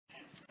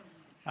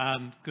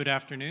Good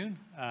afternoon,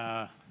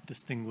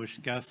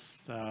 distinguished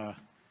guests,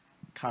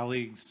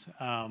 colleagues.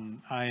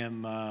 I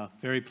am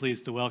very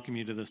pleased to welcome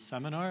you to this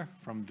seminar,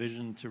 From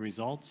Vision to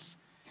Results,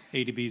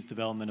 ADB's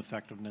Development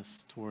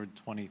Effectiveness Toward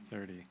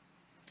 2030.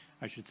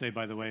 I should say,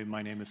 by the way,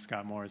 my name is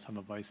Scott Morris. I'm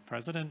a Vice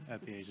President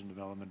at the Asian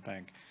Development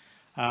Bank.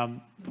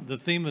 The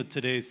theme of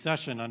today's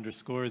session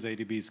underscores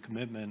ADB's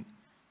commitment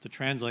to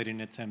translating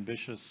its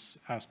ambitious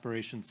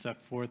aspirations set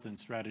forth in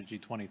Strategy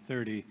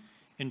 2030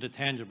 into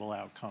tangible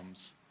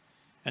outcomes,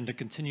 and to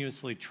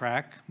continuously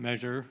track,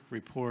 measure,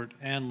 report,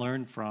 and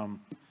learn from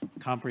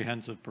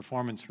comprehensive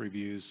performance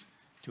reviews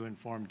to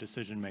inform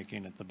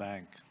decision-making at the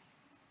bank.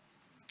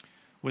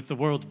 With the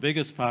world's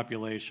biggest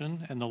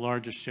population and the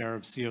largest share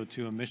of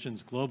CO2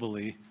 emissions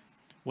globally,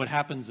 what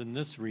happens in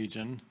this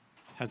region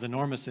has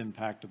enormous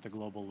impact at the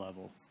global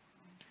level.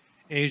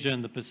 Asia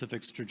and the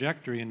Pacific's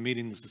trajectory in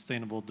meeting the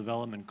Sustainable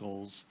Development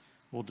Goals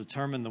will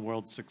determine the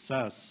world's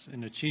success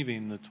in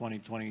achieving the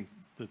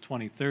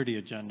 2030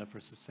 Agenda for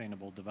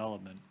Sustainable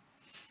Development.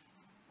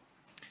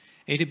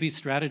 ADB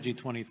Strategy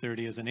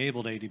 2030 has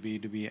enabled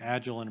ADB to be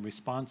agile and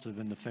responsive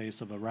in the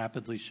face of a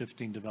rapidly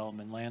shifting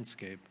development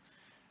landscape,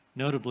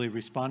 notably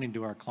responding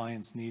to our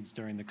clients' needs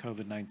during the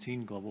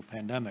COVID-19 global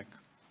pandemic.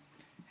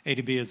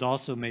 ADB has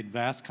also made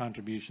vast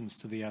contributions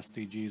to the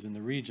SDGs in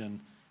the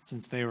region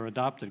since they were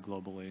adopted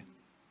globally.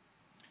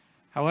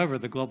 However,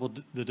 the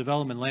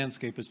development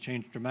landscape has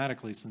changed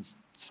dramatically since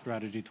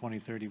Strategy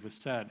 2030 was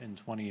set in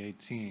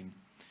 2018.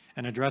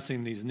 And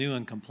addressing these new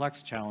and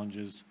complex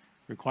challenges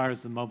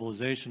requires the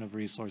mobilization of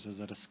resources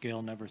at a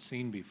scale never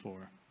seen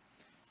before.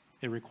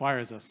 It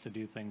requires us to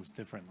do things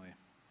differently.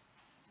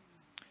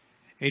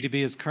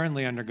 ADB is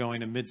currently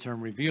undergoing a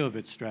midterm review of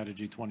its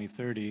Strategy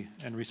 2030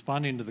 and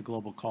responding to the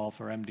global call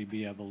for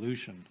MDB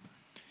evolution.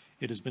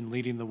 It has been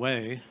leading the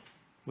way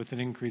with an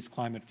increased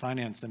climate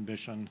finance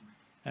ambition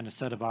and a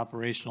set of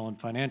operational and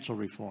financial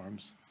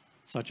reforms,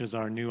 such as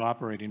our new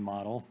operating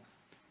model,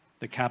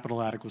 the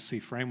capital adequacy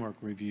framework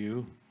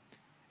review,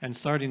 and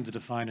starting to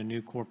define a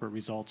new corporate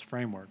results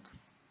framework.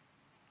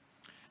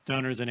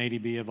 Donors in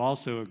ADB have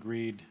also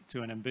agreed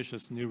to an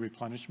ambitious new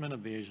replenishment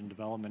of the Asian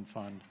Development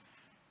Fund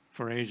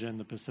for Asia and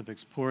the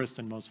Pacific's poorest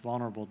and most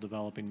vulnerable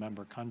developing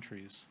member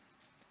countries.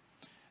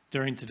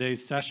 During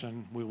today's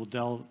session, we will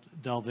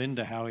delve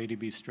into how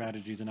ADB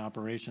strategies and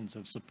operations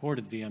have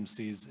supported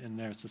DMCs in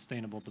their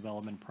sustainable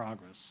development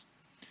progress.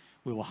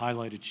 We will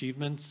highlight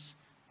achievements,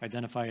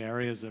 identify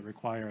areas that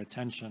require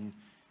attention,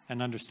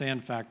 and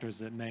understand factors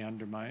that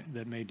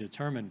may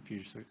determine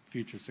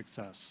future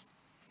success.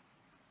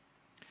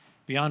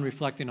 Beyond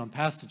reflecting on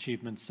past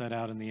achievements set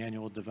out in the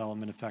Annual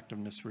Development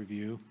Effectiveness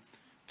Review,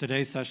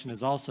 today's session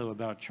is also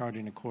about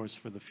charting a course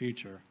for the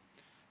future,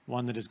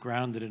 one that is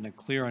grounded in a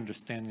clear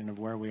understanding of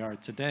where we are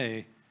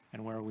today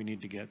and where we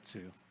need to get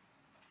to.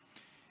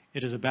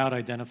 It is about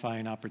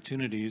identifying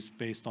opportunities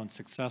based on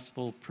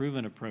successful,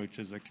 proven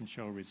approaches that can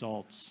show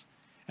results,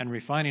 and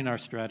refining our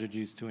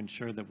strategies to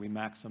ensure that we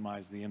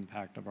maximize the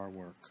impact of our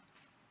work.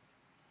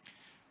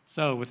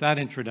 So with that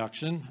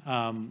introduction,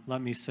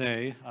 let me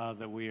say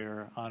that we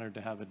are honored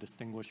to have a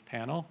distinguished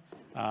panel,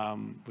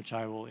 which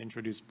I will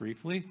introduce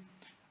briefly.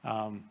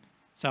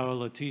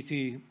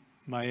 Saolatiti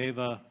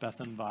Maeva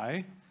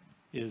Bethambai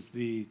is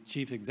the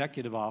Chief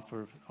Executive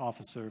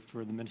Officer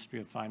for the Ministry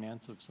of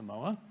Finance of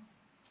Samoa,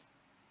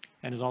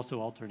 and is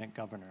also alternate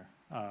governor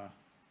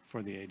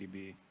for the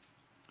ADB.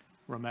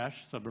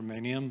 Ramesh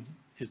Subramaniam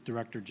is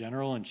Director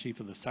General and Chief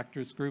of the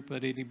Sectors Group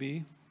at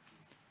ADB.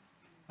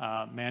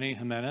 Manny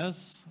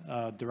Jimenez,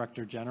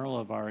 Director General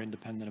of our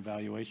Independent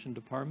Evaluation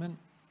Department.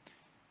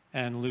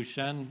 And Lu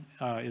Shen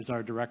is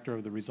our Director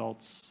of the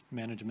Results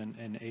Management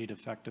and Aid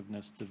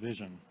Effectiveness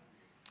Division.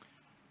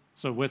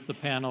 So with the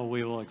panel,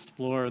 we will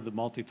explore the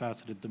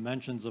multifaceted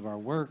dimensions of our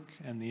work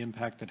and the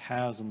impact it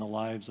has on the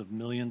lives of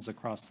millions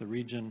across the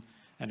region,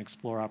 and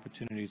explore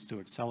opportunities to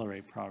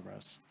accelerate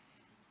progress.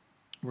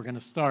 We're going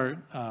to start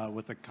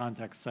with a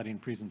context-setting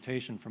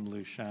presentation from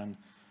Lu Shen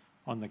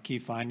on the key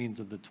findings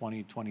of the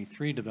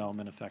 2023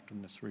 Development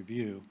Effectiveness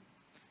Review.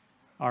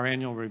 Our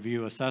annual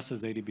review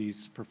assesses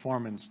ADB's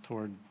performance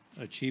toward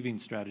achieving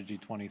Strategy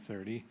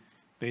 2030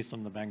 based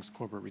on the bank's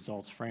corporate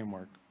results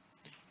framework.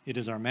 It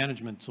is our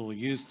management tool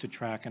used to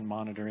track and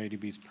monitor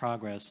ADB's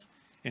progress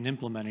in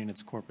implementing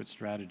its corporate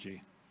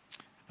strategy.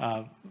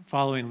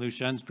 Following Lu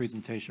Shen's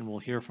presentation, we'll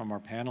hear from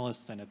our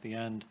panelists, and at the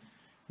end,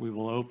 we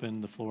will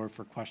open the floor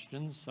for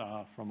questions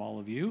from all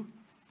of you.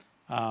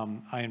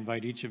 I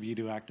invite each of you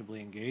to actively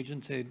engage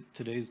in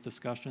today's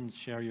discussions,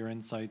 share your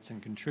insights,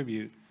 and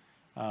contribute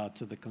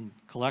to the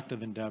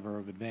collective endeavor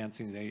of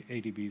advancing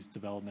ADB's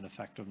development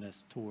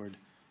effectiveness toward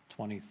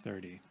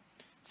 2030.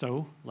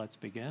 So let's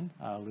begin.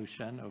 Lu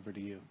Shen, over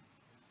to you.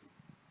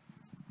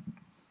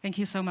 Thank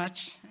you so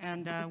much.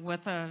 And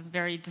with a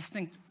very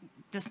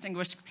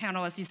distinguished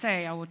panel, as you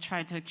say, I will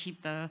try to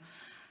keep the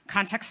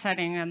context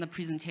setting and the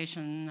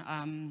presentation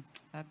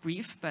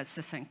brief but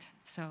succinct.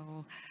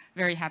 So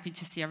very happy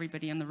to see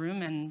everybody in the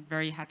room, and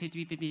very happy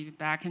to be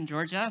back in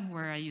Georgia,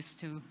 where I used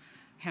to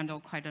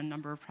handled quite a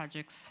number of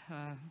projects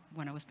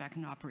when I was back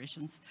in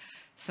operations.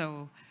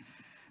 So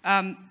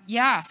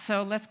yeah,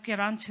 so let's get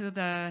on to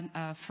the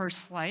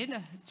first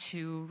slide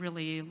to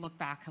really look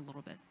back a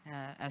little bit.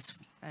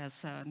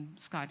 As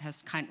Scott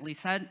has kindly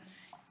said,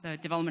 the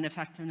development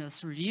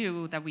effectiveness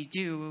review that we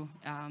do,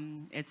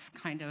 it's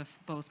kind of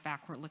both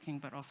backward-looking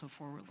but also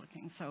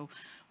forward-looking. So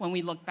when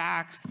we look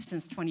back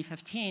since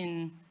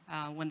 2015,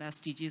 when the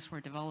SDGs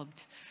were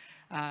developed,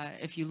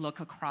 if you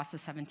look across the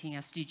 17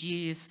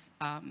 SDGs,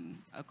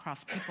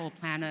 across people,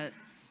 planet,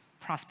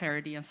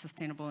 prosperity, and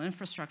sustainable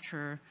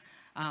infrastructure,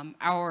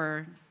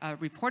 our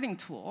reporting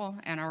tool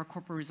and our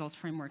corporate results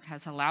framework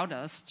has allowed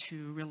us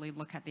to really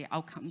look at the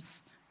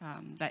outcomes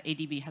that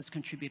ADB has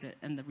contributed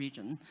in the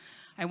region.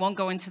 I won't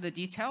go into the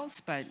details,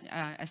 but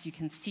as you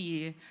can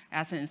see,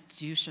 as an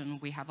institution,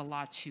 we have a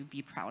lot to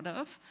be proud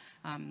of.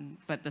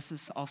 But this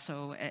is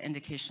also an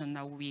indication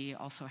that we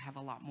also have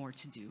a lot more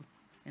to do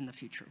in the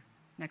future.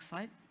 Next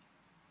slide.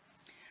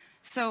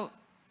 So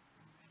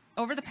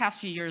over the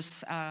past few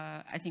years,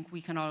 I think we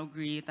can all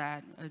agree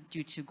that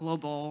due to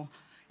global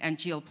and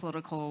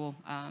geopolitical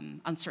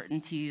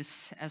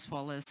uncertainties, as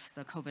well as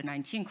the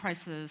COVID-19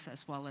 crisis,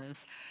 as well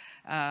as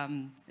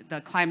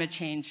the climate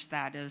change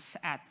that is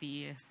at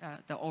the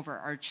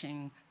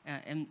overarching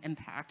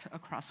impact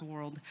across the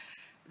world,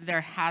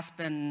 there has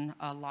been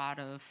a lot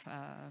of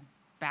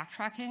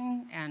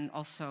backtracking and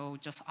also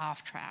just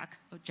off track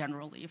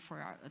generally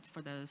for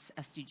the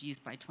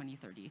SDGs by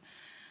 2030.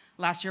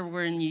 Last year we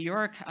were in New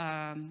York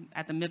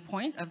at the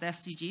midpoint of the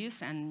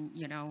SDGs, and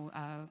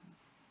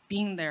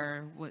being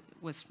there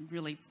was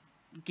really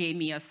gave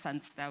me a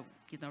sense that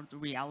the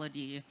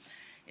reality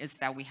is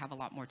that we have a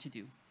lot more to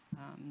do.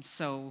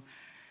 So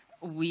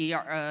we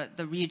are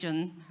the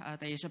region,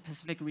 the Asia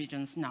Pacific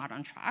region, is not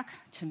on track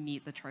to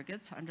meet the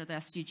targets under the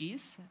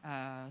SDGs.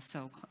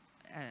 So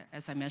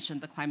as I mentioned,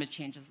 the climate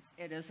change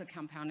it is a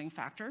compounding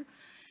factor,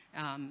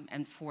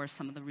 and for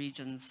some of the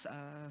regions,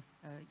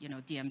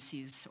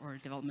 DMCs or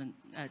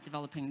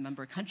developing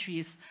member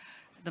countries,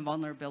 the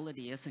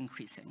vulnerability is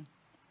increasing.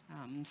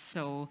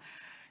 So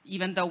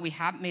even though we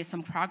have made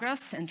some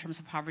progress in terms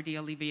of poverty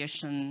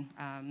alleviation,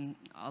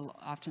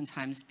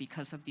 oftentimes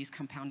because of these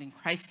compounding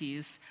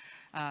crises,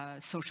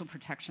 social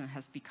protection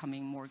has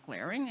becoming more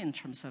glaring in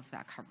terms of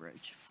that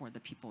coverage for the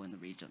people in the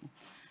region.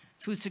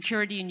 Food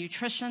security and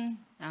nutrition,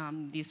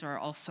 these are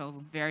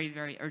also very,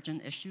 very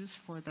urgent issues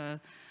for the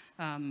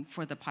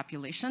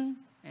population,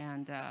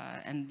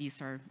 and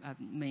these are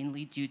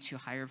mainly due to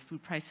higher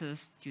food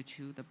prices, due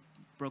to the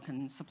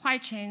broken supply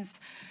chains,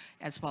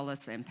 as well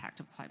as the impact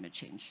of climate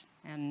change.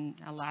 And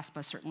last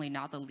but certainly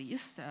not the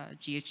least,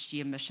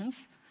 GHG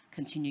emissions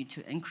continue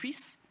to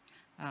increase.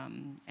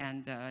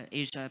 And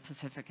Asia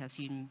Pacific, as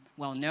you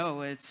well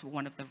know, is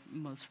one of the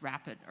most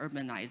rapid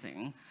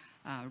urbanizing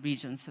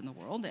regions in the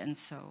world. And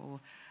so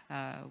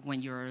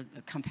when you're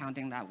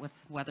compounding that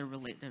with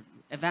weather-related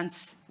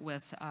events,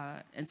 with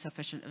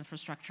insufficient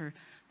infrastructure,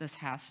 this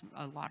has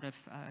a lot of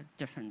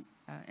different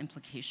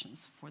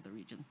implications for the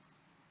region.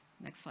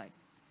 Next slide.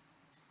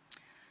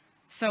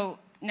 So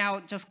now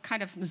just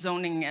kind of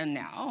zoning in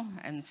now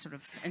and sort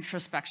of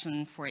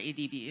introspection for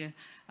ADB.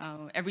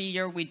 Every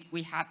year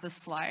we have this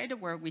slide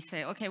where we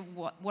say, okay,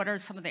 what are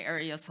some of the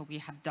areas that we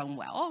have done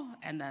well,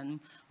 and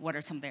then what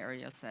are some of the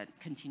areas that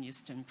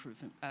continues to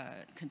improve,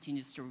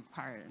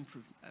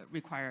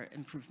 require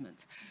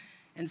improvement.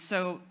 And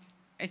so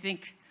I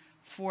think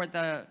for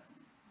the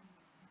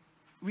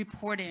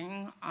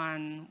reporting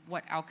on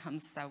what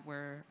outcomes that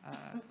we're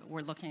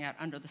looking at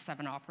under the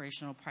 7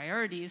 operational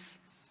priorities,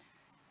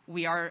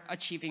 we are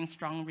achieving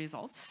strong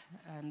results,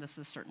 and this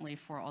is certainly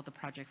for all the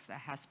projects that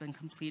has been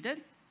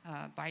completed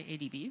by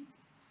ADB.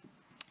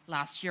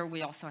 Last year,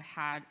 we also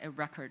had a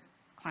record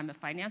climate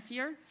finance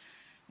year,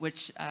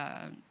 which,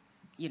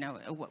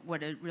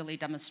 what it really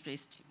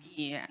demonstrates to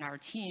me and our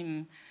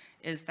team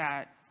is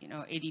that,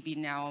 ADB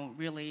now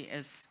really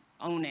is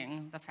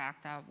owning the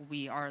fact that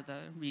we are the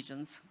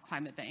region's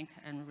climate bank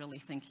and really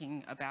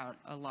thinking about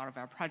a lot of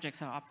our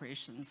projects and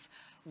operations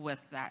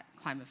with that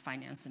climate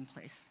finance in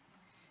place.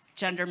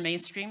 Gender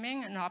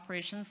mainstreaming in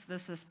operations,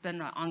 this has been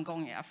an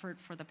ongoing effort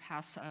for the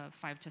past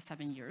 5 to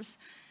 7 years.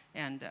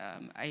 And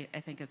I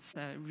think it's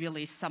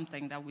really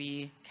something that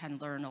we can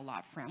learn a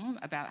lot from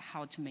about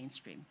how to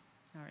mainstream,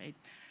 all right?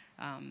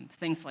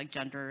 Things like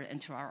gender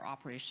into our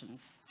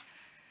operations.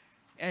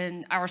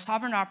 In our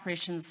sovereign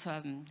operations,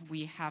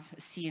 we have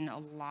seen a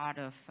lot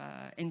of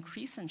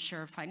increase in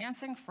share of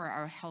financing for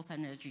our health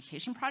and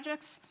education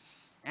projects.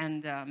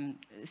 And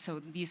so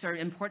these are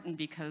important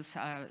because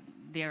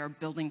they are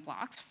building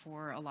blocks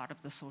for a lot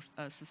of the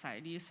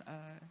societies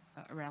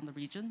around the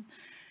region.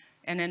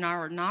 And in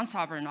our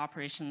non-sovereign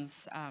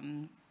operations,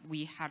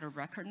 we had a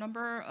record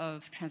number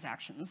of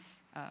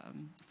transactions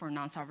for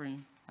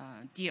non-sovereign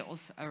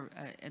deals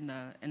in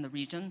the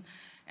region.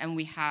 And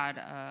we had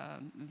a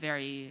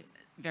very,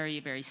 very,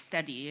 very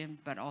steady,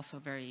 but also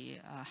very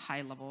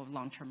high level of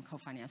long-term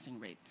co-financing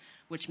rate,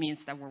 which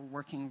means that we're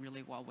working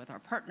really well with our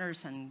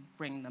partners and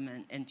bring them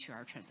into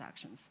our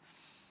transactions.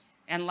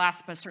 And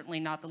last but certainly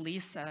not the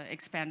least,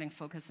 expanding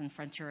focus in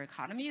frontier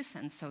economies.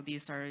 And so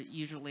these are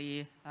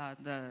usually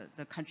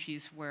the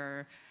countries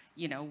where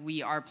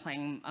we are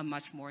playing a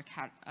much more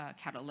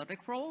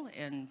catalytic role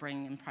in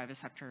bringing in private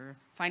sector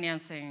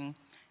financing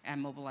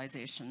and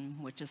mobilization,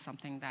 which is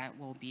something that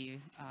will be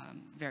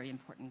very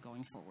important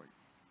going forward.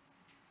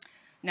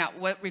 Now,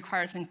 what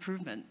requires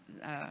improvement?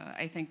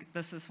 I think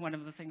this is one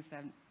of the things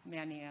that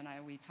Manny and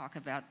we talk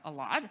about a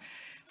lot.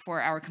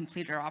 For our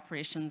completed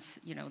operations,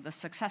 the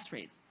success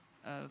rate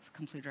of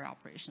completed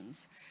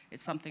operations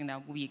is something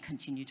that we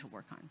continue to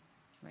work on,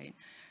 right?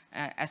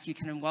 As you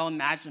can well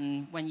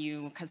imagine, when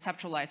you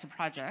conceptualize a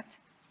project,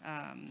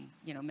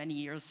 many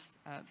years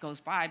goes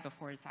by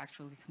before it's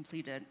actually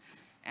completed.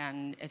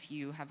 And if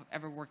you have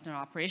ever worked in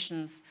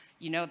operations,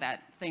 you know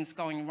that things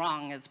going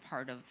wrong is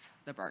part of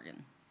the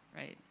bargain,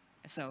 right?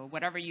 So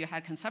whatever you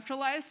had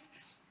conceptualized,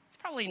 it's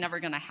probably never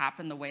going to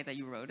happen the way that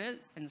you wrote it.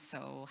 And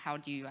so how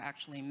do you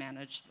actually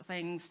manage the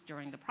things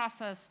during the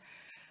process?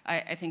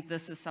 I think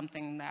this is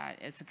something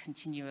that is a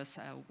continuous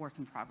work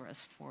in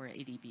progress for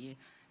ADB,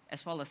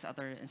 as well as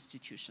other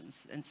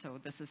institutions. And so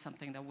this is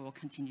something that we'll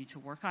continue to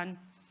work on.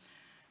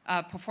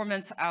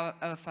 Performance out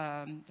of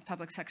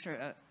public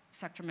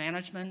sector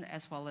management,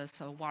 as well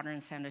as water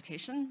and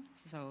sanitation.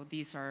 So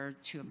these are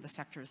two of the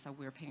sectors that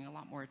we're paying a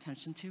lot more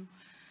attention to,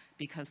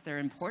 because they're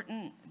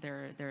important,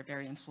 they're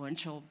very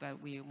influential,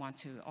 but we want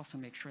to also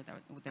make sure that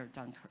they're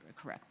done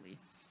correctly.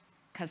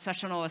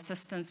 Concessional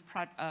assistance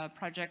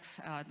projects,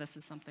 this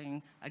is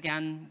something,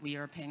 again, we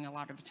are paying a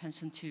lot of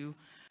attention to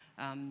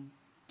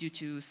due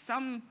to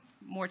some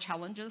more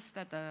challenges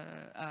that the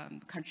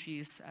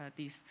countries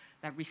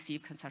that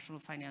receive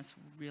concessional finance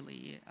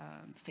really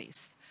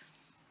face.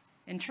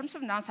 In terms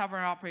of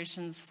non-sovereign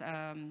operations,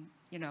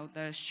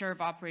 the share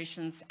of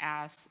operations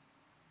as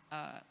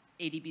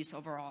ADB's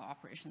overall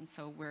operations.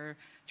 So we're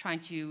trying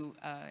to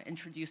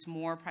introduce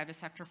more private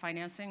sector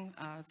financing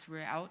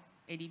throughout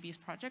ADB's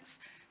projects,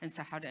 and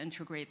so how to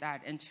integrate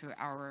that into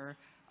our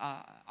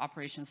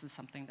operations is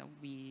something that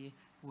we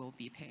will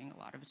be paying a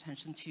lot of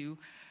attention to.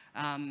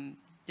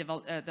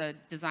 The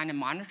design and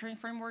monitoring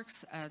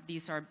frameworks,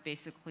 these are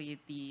basically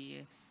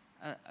the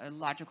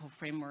logical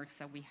frameworks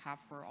that we have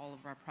for all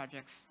of our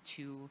projects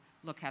to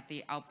look at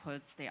the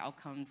outputs, the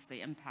outcomes,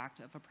 the impact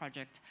of a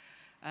project.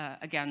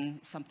 Again,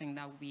 something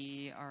that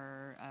we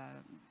are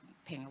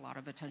paying a lot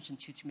of attention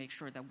to make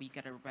sure that we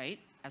get it right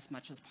as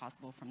much as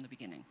possible from the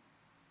beginning.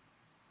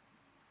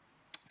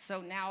 So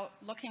now,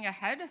 looking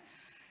ahead,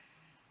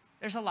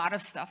 there's a lot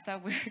of stuff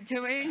that we're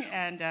doing,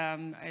 and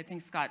I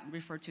think Scott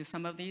referred to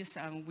some of these.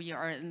 We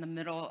are in the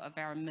middle of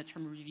our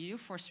midterm review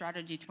for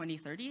Strategy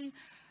 2030,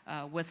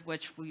 with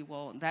which we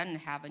will then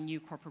have a new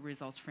corporate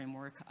results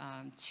framework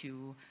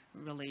to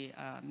really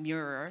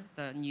mirror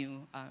the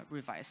new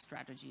revised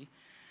strategy.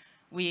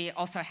 We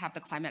also have the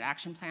climate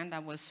action plan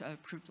that was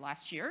approved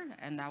last year,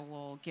 and that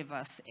will give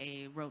us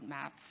a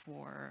roadmap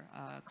for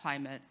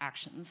climate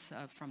actions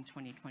from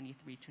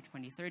 2023 to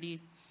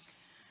 2030.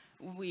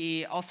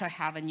 We also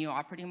have a new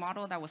operating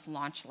model that was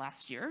launched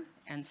last year,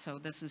 and so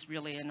this is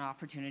really an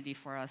opportunity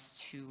for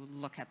us to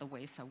look at the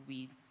ways that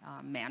we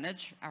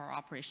manage our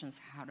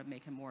operations, how to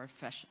make it more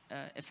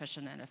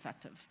efficient and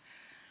effective.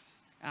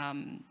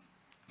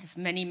 There's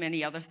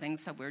many other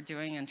things that we're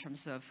doing in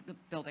terms of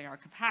building our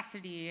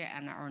capacity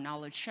and our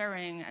knowledge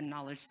sharing and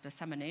knowledge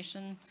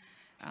dissemination.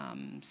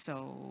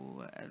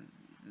 So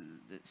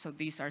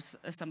these are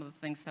some of the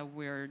things that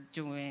we're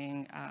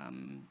doing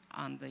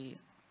on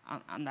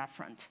that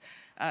front.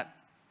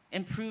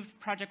 Improved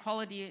project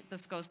quality,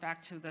 this goes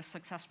back to the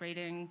success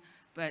rating,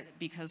 but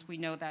because we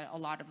know that a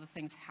lot of the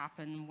things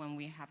happen when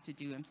we have to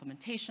do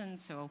implementation,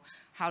 so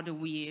how do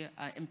we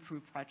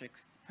improve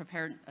project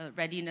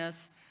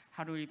readiness?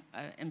 How do we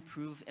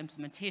improve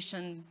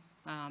implementation?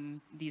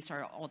 These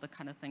are all the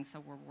kind of things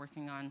that we're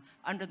working on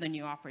under the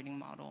new operating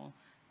model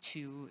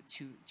to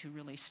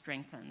really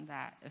strengthen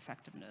that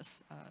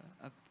effectiveness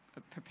of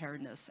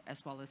preparedness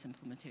as well as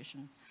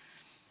implementation.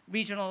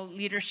 Regional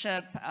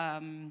leadership,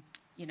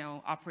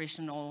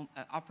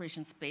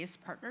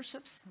 operations-based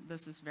partnerships.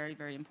 This is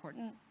very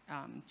important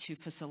to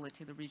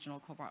facilitate the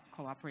regional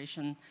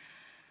cooperation.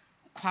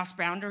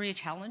 Cross-boundary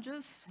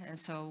challenges, and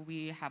so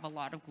we have a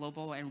lot of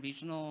global and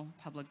regional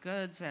public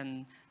goods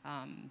and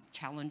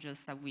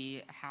challenges that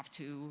we have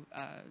to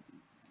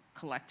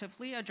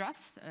collectively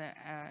address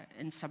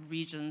in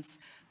sub-regions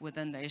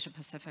within the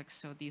Asia-Pacific.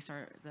 So these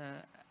are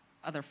the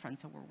other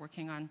fronts that we're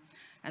working on.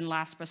 And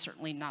last but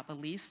certainly not the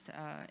least,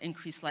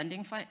 increased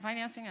lending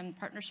financing and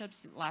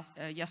partnerships.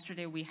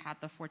 Yesterday we had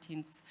the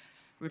 14th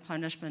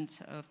replenishment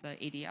of the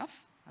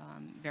ADF,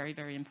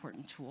 very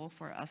important tool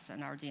for us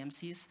and our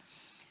DMCs.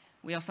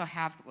 We also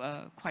have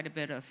quite a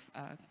bit of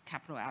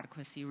capital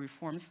adequacy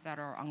reforms that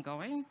are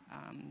ongoing,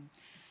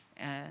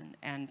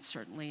 and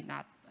certainly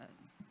not,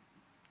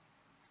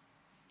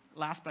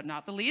 last but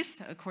not the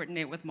least,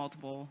 coordinate with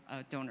multiple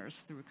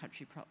donors through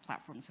country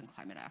platforms and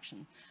climate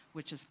action,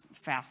 which is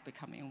fast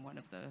becoming one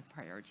of the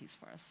priorities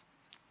for us.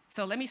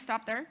 So let me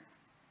stop there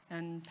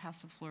and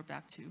pass the floor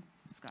back to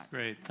Scott.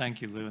 Great,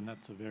 thank you, Lou, and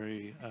that's a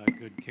very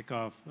good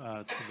kickoff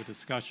to the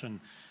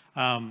discussion.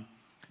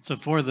 So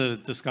for the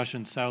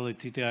discussion, Sauli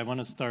Tite, I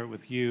want to start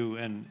with you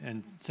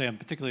and say I'm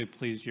particularly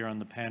pleased you're on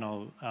the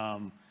panel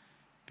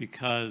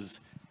because,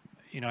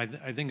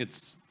 I think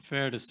it's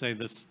fair to say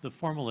the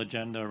formal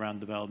agenda around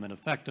development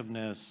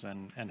effectiveness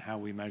and how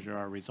we measure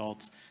our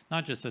results,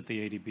 not just at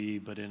the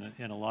ADB, but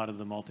in a lot of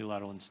the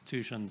multilateral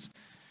institutions,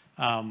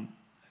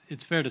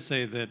 it's fair to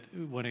say that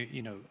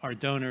when our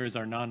donors,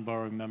 our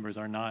non-borrowing members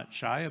are not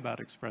shy about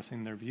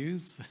expressing their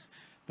views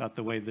about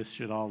the way this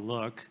should all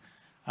look.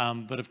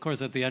 But of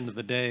course, at the end of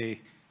the day,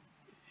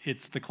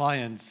 it's the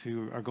clients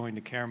who are going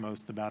to care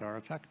most about our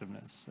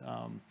effectiveness.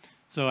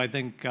 So I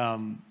think,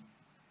 well,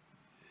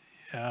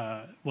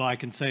 I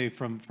can say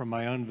from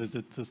my own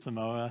visit to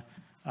Samoa,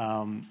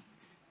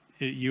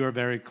 you are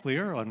very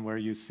clear on where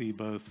you see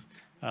both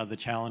the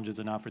challenges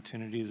and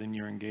opportunities in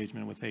your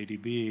engagement with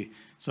ADB.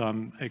 So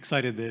I'm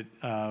excited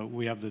that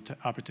we have the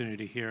opportunity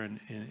to hear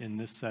in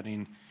this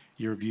setting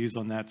your views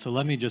on that. So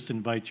let me just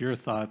invite your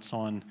thoughts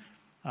on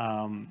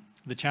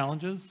the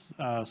challenges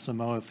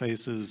Samoa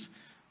faces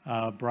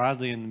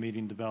broadly in the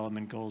meeting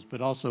development goals, but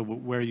also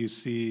where you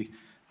see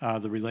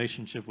the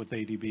relationship with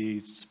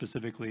ADB,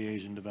 specifically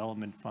Asian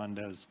Development Fund,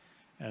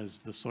 as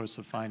the source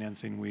of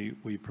financing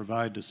we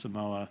provide to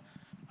Samoa.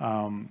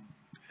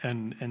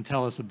 And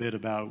tell us a bit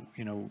about,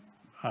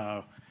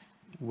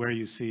 where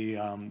you see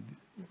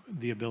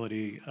the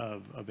ability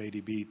of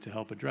ADB to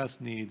help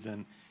address needs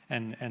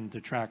and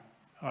to track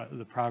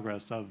the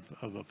progress of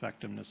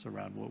effectiveness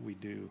around what we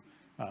do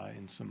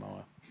in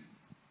Samoa.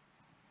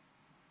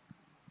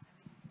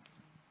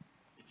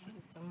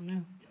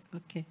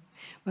 Okay.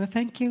 Well,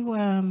 thank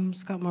you,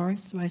 Scott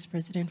Morris, Vice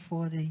President,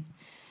 for the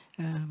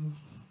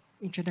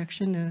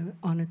introduction.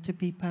 Honored to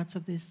be part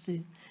of this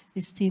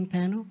team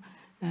panel.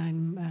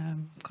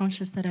 I'm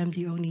conscious that I'm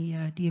the only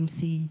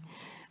DMC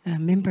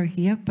member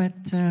here,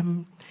 but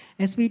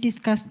as we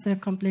discuss the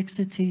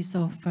complexities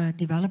of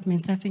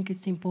development, I think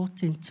it's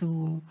important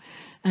to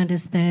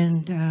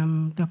understand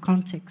the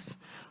context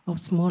of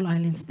small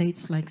island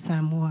states like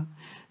Samoa.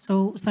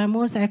 So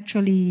Samoa is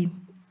actually,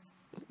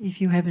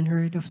 if you haven't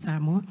heard of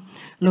Samoa,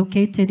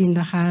 located in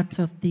the heart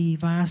of the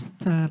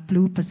vast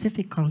blue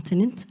Pacific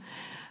continent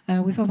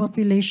with a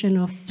population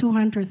of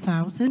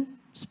 200,000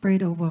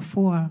 spread over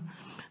 4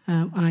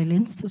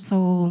 islands.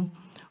 So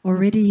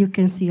already you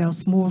can see our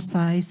small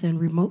size and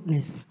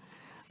remoteness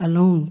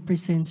alone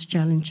presents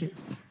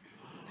challenges.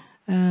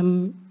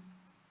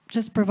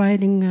 Just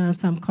providing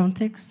some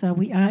context,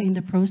 we are in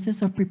the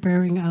process of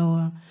preparing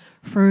our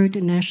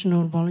 3rd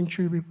National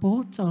Voluntary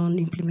Report on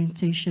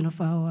implementation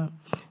of our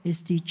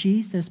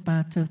SDGs as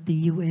part of the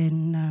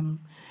UN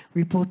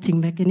reporting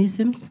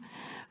mechanisms.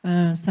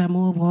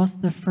 Samoa was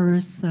the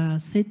first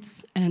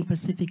SIDS and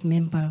Pacific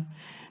member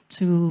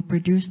to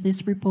produce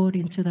this report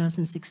in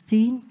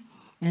 2016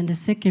 and the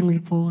 2nd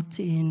report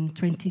in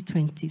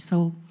 2020.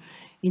 So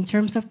in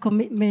terms of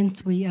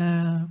commitment, we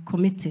are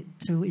committed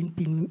to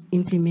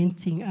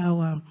implementing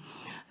our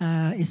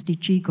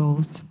SDG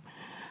goals.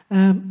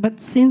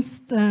 But since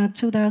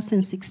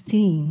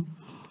 2016,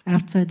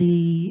 after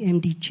the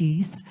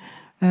MDGs,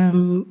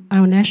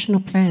 our national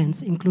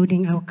plans,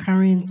 including our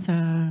current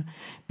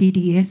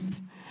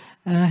BDS,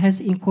 has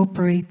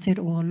incorporated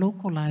or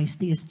localized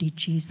the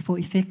SDGs for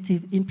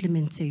effective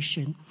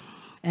implementation.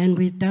 And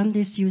we've done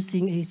this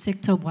using a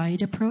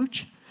sector-wide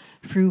approach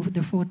through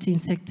the 14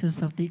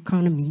 sectors of the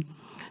economy.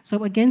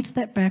 So against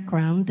that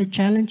background, the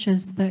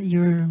challenges that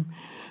you're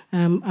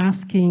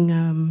asking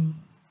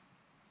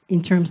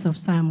in terms of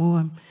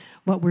Samoa,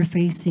 what we're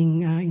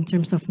facing in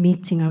terms of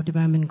meeting our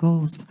development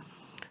goals,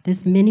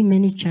 there's many,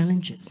 many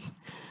challenges.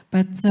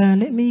 But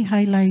let me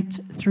highlight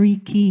 3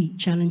 key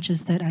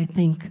challenges that I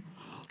think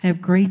have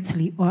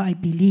greatly, or I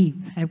believe,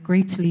 have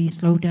greatly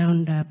slowed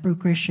down the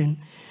progression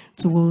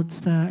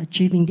towards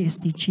achieving the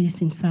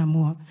SDGs in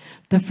Samoa.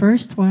 The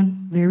first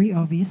one, very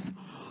obvious,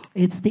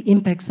 it's the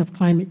impacts of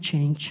climate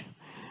change.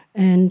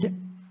 And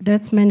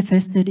that's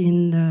manifested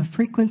in the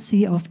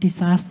frequency of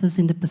disasters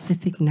in the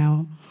Pacific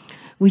now,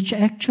 which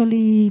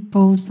actually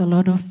pose a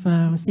lot of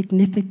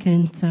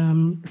significant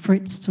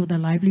threats to the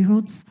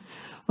livelihoods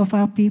of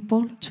our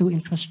people, to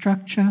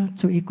infrastructure,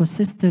 to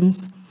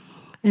ecosystems.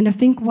 And I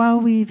think while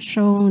we've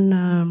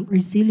shown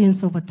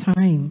resilience over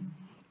time,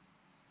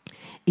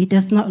 it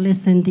does not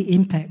lessen the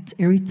impact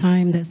every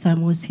time that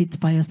Samoa is hit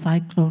by a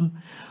cyclone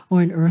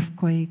or an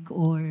earthquake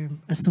or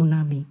a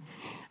tsunami.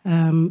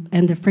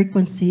 And the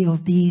frequency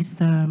of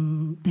these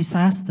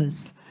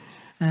disasters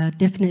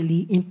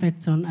definitely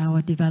impact on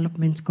our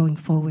development going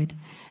forward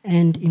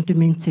and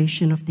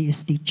implementation of the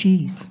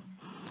SDGs.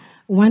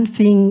 One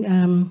thing,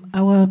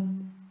 our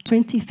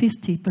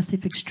 2050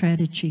 Pacific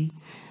strategy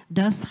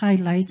does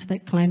highlight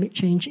that climate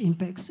change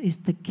impacts is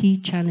the key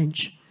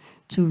challenge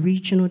to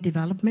regional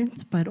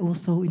development, but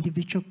also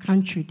individual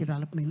country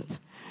development.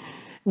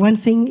 One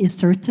thing is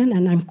certain,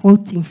 and I'm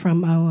quoting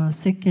from our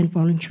 2nd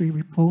voluntary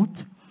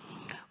report,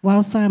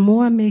 while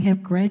Samoa may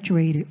have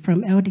graduated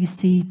from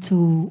LDC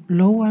to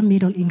lower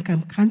middle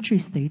income country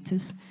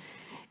status,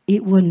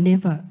 it will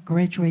never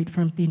graduate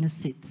from being a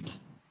SIDS.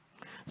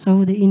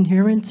 So the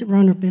inherent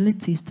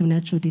vulnerabilities to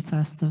natural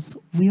disasters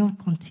will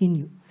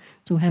continue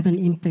to have an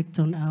impact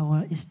on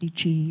our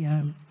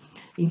SDG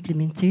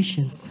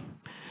implementations.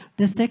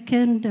 The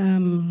second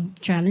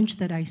challenge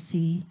that I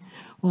see,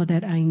 or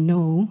that I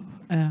know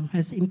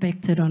has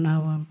impacted on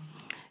our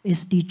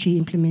SDG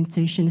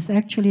implementation, is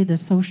actually the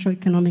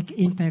socio-economic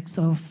impacts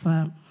of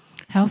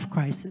health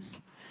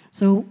crisis.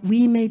 So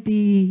we may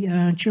be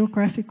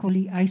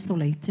geographically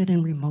isolated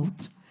and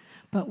remote,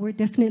 but we're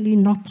definitely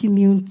not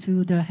immune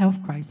to the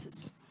health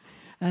crisis.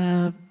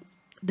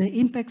 The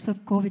impacts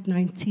of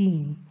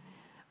COVID-19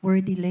 were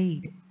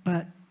delayed,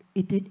 but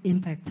it did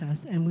impact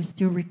us, and we're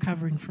still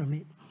recovering from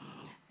it.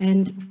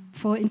 And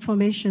for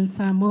information,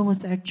 Samoa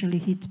was actually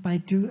hit by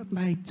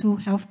two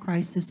health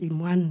crises in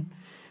one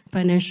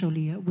financial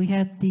year. We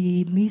had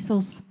the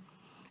measles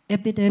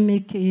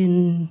epidemic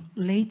in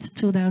late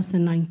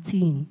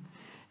 2019,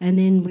 and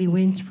then we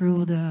went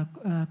through the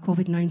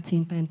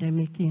COVID-19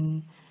 pandemic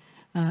in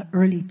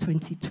early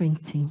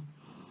 2020.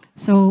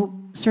 So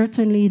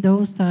certainly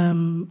those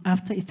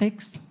after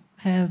effects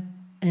have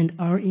and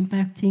are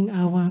impacting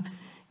our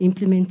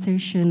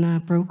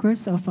implementation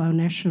progress of our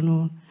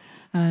national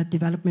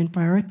development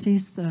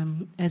priorities,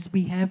 as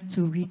we have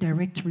to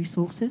redirect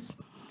resources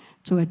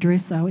to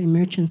address our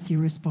emergency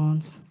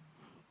response.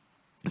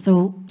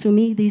 So to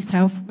me, these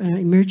health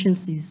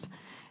emergencies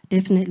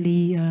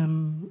definitely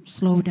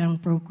slow down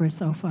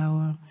progress of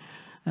our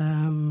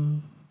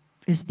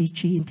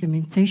SDG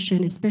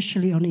implementation,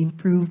 especially on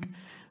improved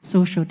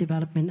social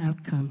development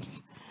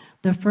outcomes.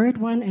 The third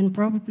one, and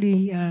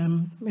probably,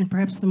 and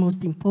perhaps the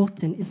most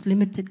important, is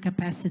limited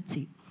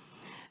capacity.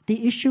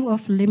 The issue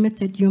of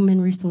limited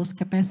human resource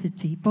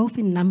capacity, both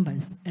in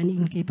numbers and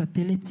in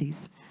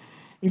capabilities,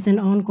 is an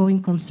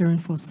ongoing concern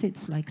for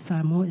SIDS like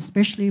Samoa,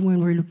 especially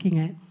when we're looking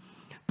at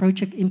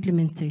project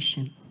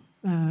implementation.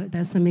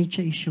 That's a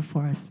major issue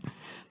for us.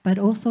 But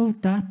also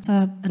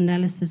data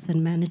analysis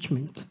and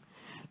management.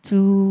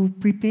 To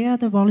prepare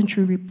the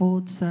voluntary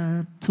reports,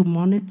 to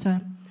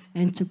monitor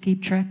and to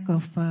keep track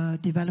of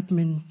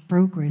development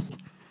progress,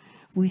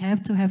 we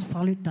have to have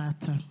solid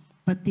data.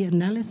 But the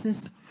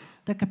analysis,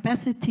 the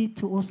capacity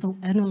to also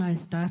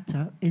analyze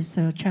data is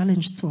a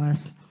challenge to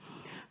us.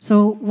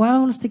 So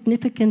while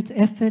significant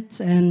efforts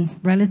and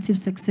relative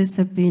success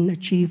have been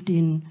achieved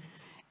in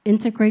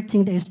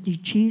integrating the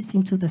SDGs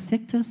into the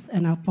sectors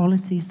and our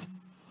policies,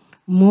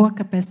 more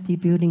capacity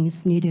building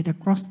is needed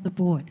across the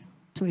board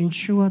to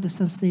ensure the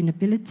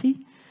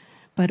sustainability,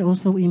 but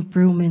also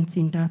improvement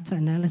in data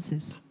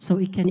analysis, so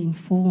it can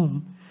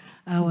inform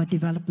our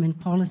development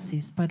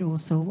policies, but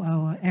also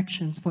our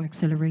actions for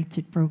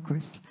accelerated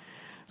progress.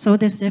 So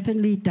there's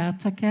definitely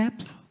data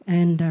gaps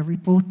and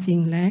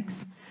reporting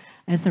lags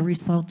as a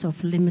result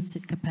of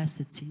limited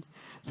capacity.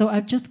 So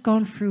I've just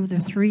gone through the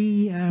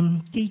three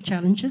key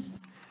challenges.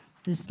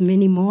 There's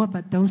many more,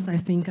 but those I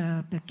think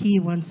are the key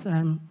ones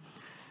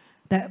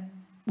that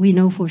we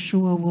know for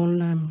sure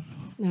will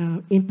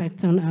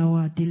impact on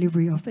our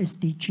delivery of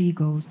SDG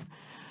goals,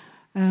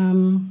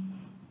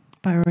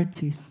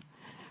 priorities.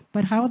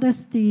 But how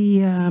does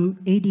the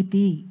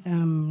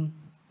ADB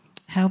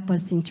help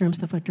us in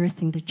terms of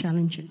addressing the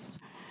challenges?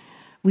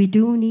 We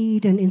do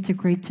need an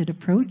integrated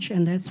approach,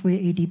 and that's where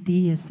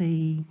ADB as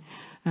a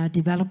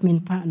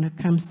development partner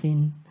comes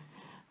in.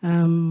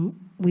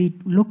 We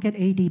look at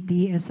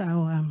ADB as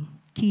our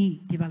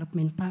key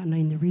development partner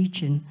in the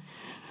region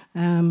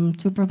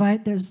to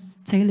provide those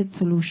tailored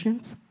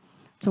solutions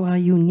to our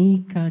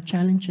unique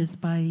challenges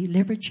by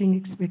leveraging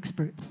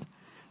experts.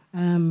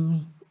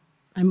 I'm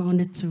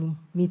honored to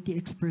meet the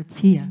experts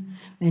here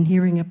and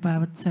hearing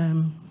about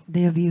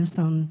their views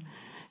on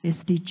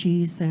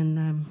SDGs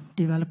and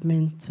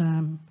development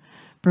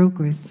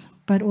progress,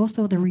 but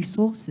also the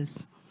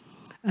resources.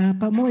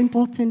 But more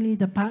importantly,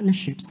 the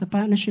partnerships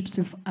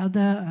with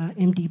other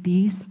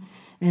MDBs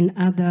and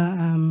other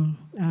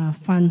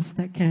funds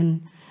that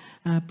can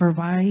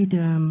provide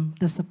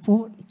the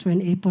support to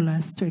enable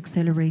us to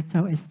accelerate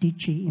our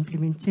SDG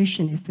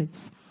implementation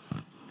efforts.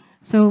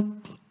 So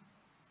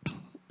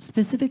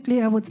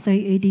specifically, I would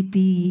say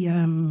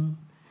ADB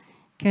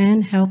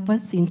can help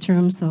us in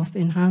terms of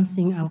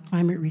enhancing our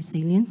climate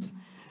resilience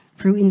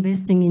through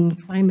investing in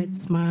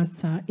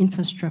climate-smart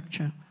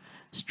infrastructure,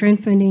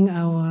 strengthening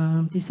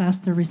our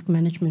disaster risk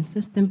management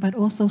system, but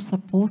also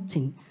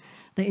supporting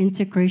the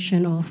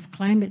integration of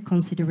climate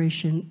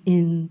consideration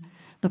in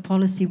the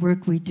policy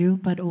work we do,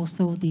 but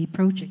also the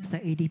projects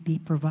that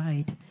ADB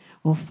provide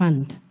or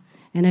fund.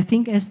 And I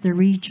think as the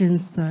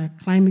region's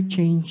climate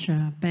change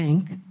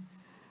bank,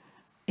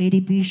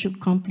 ADB should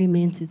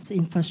complement its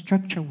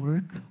infrastructure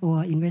work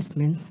or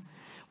investments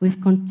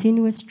with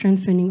continuous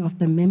strengthening of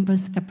the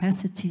members'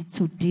 capacity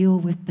to deal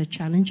with the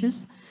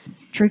challenges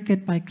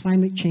triggered by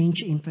climate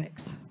change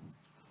impacts.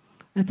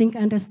 I think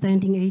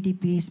understanding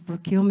ADB's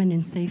procurement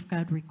and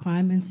safeguard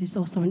requirements is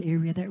also an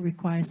area that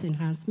requires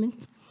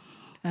enhancement.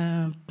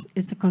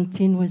 It's a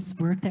continuous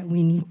work that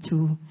we need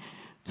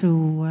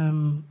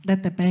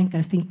that the bank,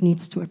 I think,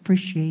 needs to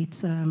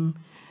appreciate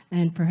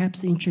and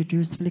perhaps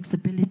introduce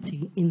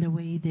flexibility in the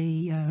way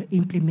they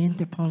implement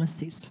their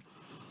policies.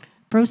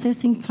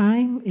 Processing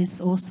time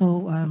is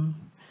also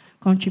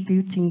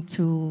contributing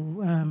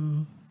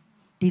to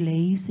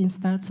delays in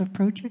starts of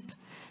project.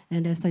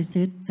 And as I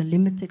said, the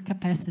limited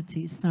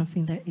capacity is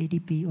something that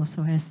ADB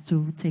also has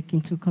to take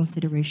into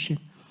consideration.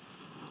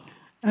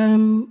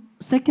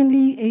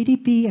 Secondly,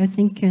 ADB, I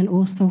think, can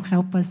also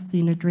help us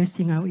in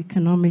addressing our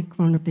economic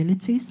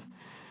vulnerabilities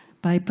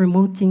by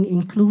promoting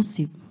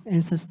inclusive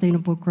and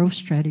sustainable growth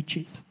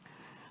strategies.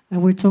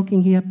 We're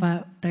talking here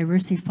about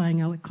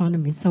diversifying our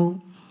economy.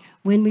 So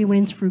when we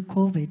went through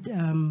COVID,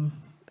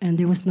 and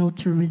there was no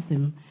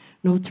tourism,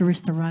 no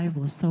tourist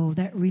arrivals, so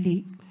that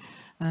really,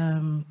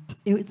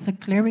 it's a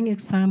glaring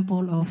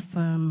example of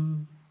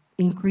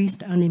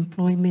increased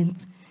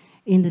unemployment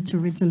in the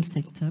tourism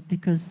sector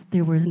because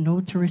there were no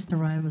tourist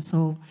arrivals.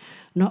 So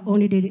not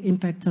only did it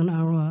impact on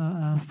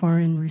our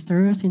foreign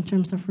reserves in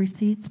terms of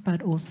receipts,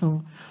 but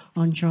also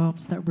on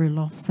jobs that were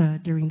lost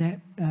during that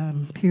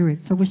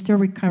period. So we're still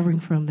recovering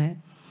from that.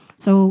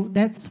 So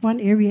that's one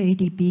area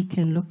ADB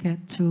can look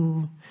at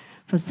to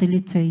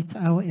facilitate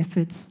our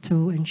efforts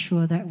to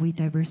ensure that we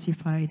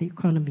diversify the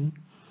economy,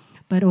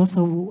 but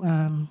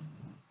also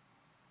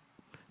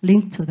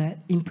linked to that,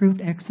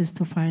 improved access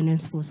to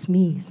finance for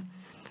SMEs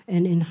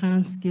and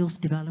enhanced skills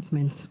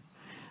development.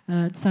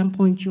 At some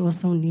point, you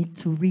also need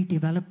to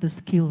redevelop the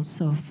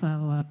skills of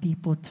our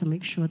people to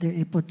make sure they're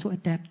able to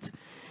adapt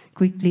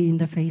quickly in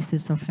the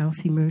faces of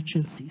health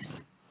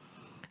emergencies.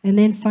 And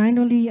then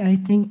finally, I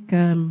think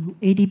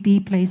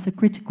ADB plays a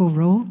critical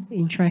role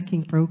in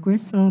tracking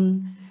progress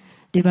on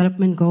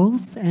development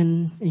goals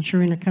and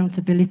ensuring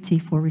accountability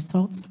for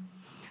results.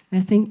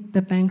 I think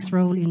the bank's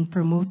role in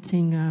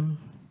promoting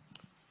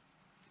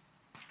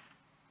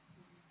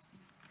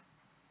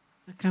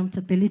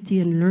accountability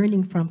and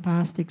learning from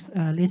past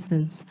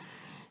lessons,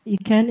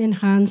 it can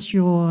enhance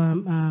your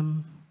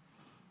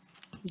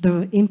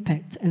the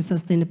impact and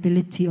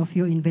sustainability of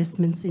your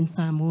investments in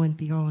Samoa and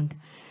beyond.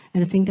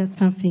 And I think that's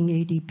something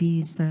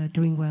ADB is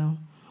doing well.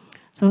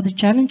 So the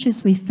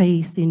challenges we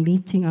face in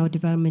meeting our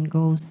development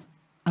goals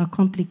are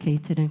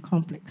complicated and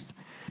complex,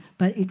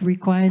 but it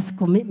requires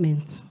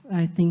commitment,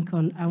 I think,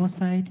 on our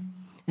side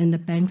and the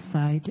bank's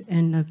side,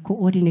 and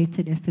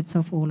coordinated efforts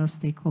of all our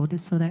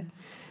stakeholders so that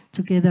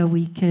together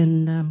we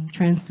can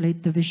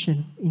translate the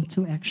vision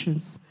into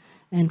actions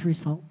and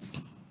results.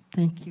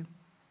 Thank you.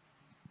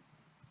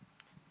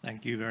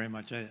 Thank you very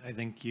much. I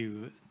think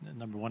you,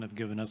 number one, have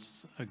given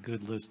us a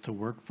good list to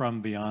work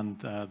from beyond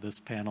this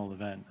panel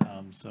event.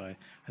 So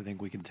I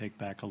think we can take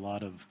back a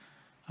lot of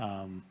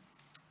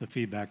the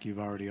feedback you've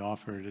already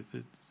offered.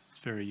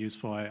 It's very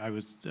useful. I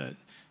was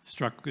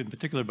struck in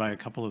particular by a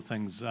couple of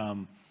things.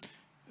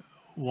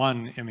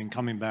 One, I mean,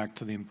 coming back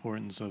to the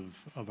importance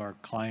of our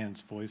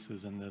clients'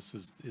 voices in this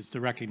is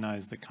to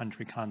recognize that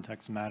country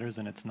context matters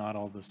and it's not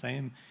all the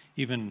same,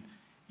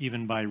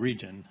 even by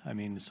region. I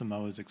mean,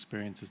 Samoa's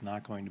experience is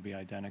not going to be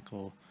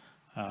identical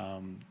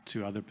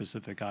to other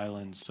Pacific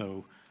islands.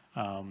 So,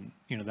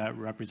 you know, that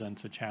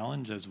represents a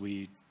challenge as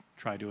we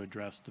try to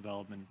address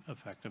development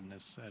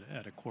effectiveness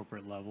at a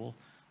corporate level.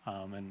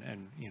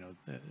 And you know,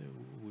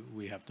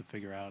 we have to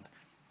figure out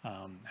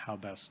how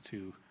best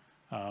to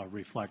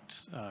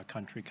reflect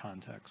country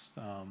context.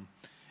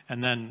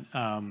 And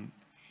then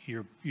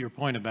your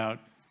point about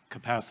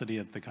capacity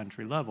at the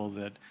country level,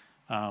 that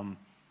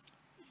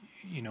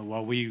you know,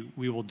 while we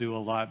will do a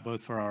lot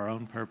both for our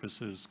own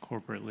purposes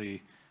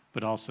corporately,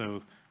 but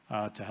also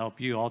to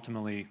help you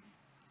ultimately,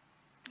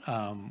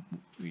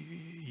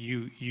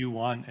 you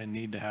want and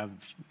need to have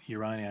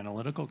your own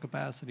analytical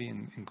capacity,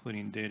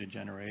 including data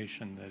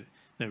generation,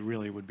 that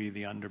really would be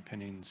the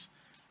underpinnings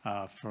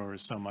for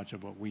so much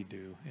of what we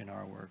do in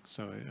our work.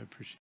 So I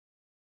appreciate.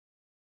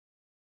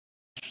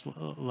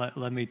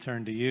 Let me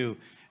turn to you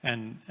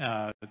and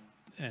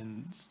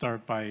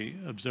start by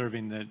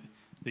observing that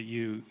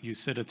you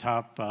sit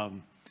atop,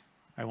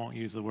 I won't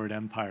use the word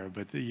empire,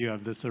 but you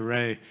have this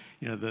array,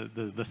 you know,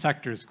 the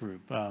sectors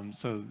group.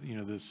 So, you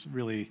know, this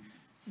really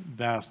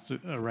vast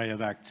array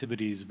of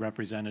activities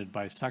represented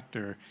by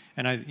sector.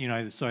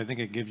 And so I think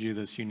it gives you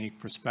this unique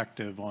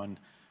perspective on,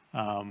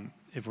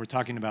 if we're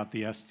talking about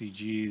the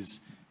SDGs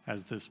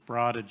as this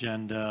broad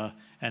agenda,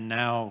 and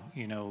now,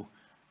 you know,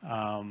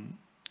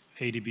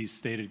 ADB's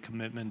stated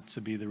commitment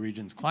to be the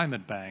region's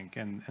climate bank,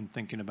 and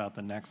thinking about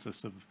the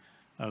nexus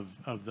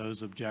of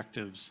those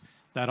objectives,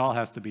 that all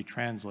has to be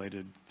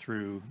translated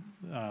through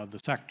the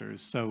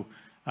sectors. So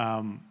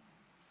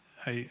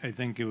I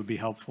think it would be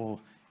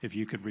helpful if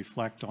you could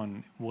reflect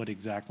on what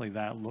exactly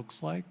that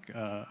looks like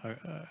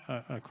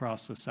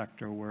across the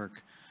sector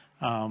work.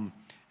 And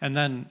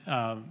then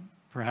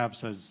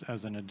perhaps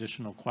as an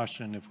additional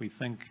question, if we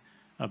think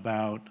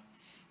about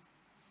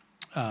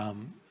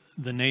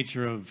the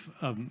nature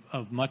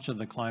of much of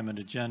the climate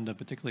agenda,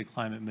 particularly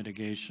climate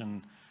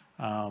mitigation,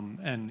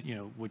 and, you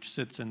know, which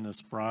sits in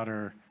this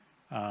broader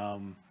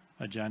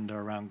agenda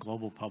around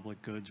global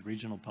public goods,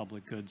 regional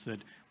public goods,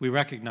 that we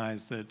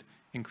recognize that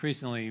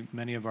increasingly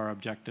many of our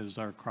objectives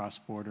are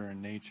cross-border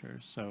in nature.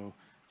 So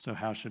So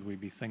how should we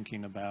be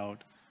thinking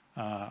about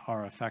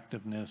our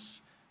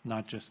effectiveness,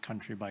 not just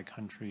country by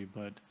country,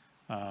 but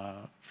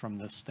from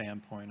the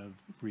standpoint of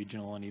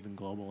regional and even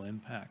global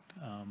impact?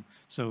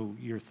 So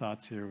your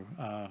thoughts here,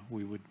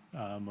 we would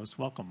most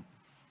welcome.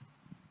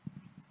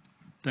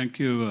 Thank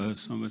you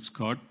so much,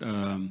 Scott.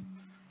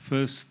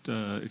 First,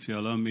 if you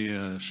allow me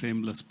a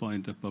shameless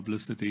point of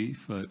publicity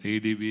for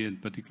ADB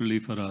and particularly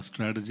for our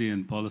strategy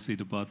and policy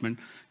department,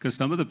 because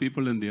some of the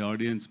people in the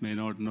audience may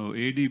not know,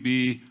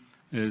 ADB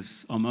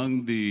is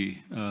among the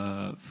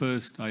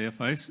first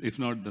IFIs, if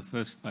not the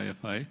first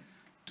IFI,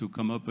 to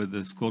come up with the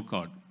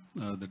scorecard,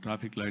 the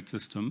traffic light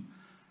system,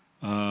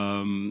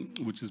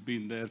 which has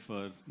been there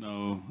for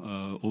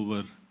now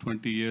over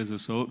 20 years or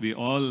so. We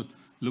all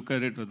look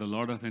at it with a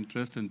lot of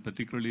interest, and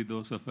particularly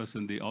those of us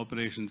in the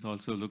operations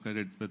also look at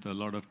it with a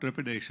lot of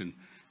trepidation.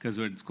 Because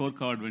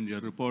when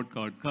your report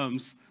card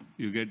comes,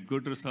 you get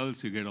good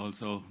results, you get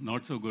also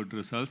not so good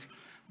results.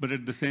 But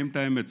at the same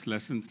time, it's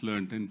lessons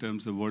learned in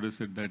terms of what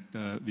is it that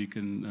we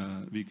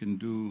can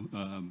do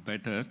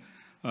better.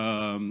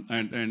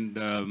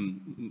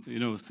 You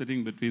know,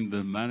 sitting between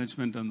the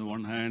management on the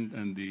one hand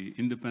and the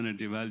independent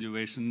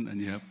evaluation,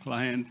 and you have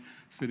client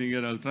sitting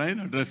here, I'll try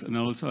and address, and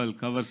also I'll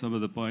cover some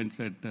of the points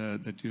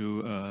that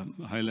you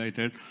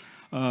highlighted.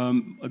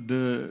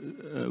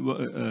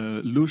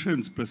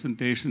 Lucian's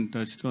presentation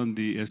touched on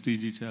the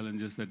SDG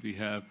challenges that we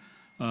have.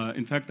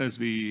 In fact, as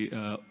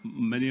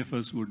many of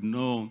us would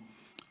know,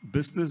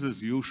 business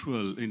as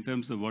usual in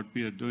terms of what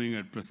we are doing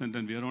at present,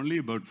 and we are only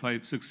about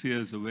 5-6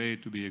 years away,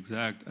 to be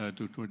exact,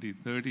 to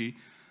 2030.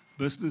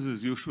 Business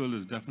as usual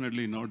is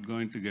definitely not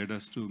going to get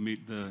us to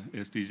meet the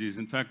SDGs.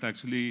 In fact,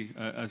 actually,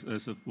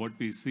 as of what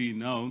we see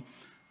now,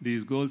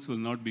 these goals will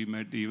not be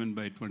met even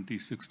by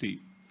 2060.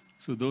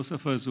 So those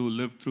of us who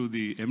lived through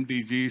the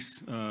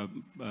MDGs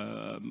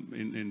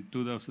in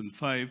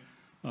 2005,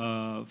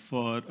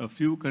 for a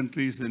few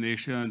countries in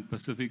Asia and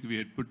Pacific, we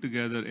had put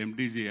together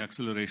MDG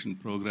acceleration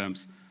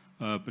programs,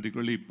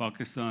 particularly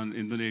Pakistan,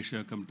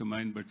 Indonesia come to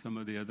mind, but some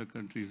of the other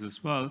countries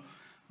as well.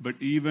 But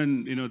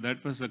even, you know,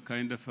 that was a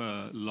kind of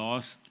a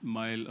lost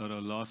mile or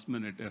a last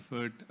minute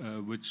effort,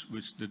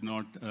 which did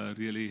not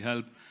really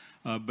help.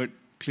 But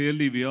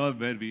clearly we are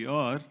where we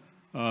are.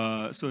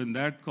 So in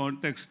that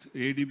context,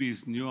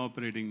 ADB's new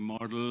operating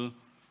model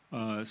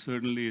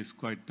certainly is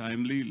quite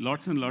timely.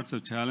 Lots and lots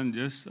of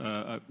challenges.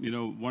 You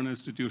know, one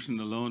institution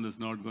alone is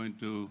not going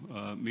to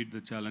meet the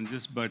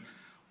challenges, but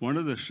one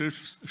of the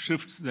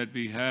shifts that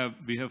we have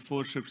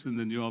 4 shifts in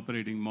the new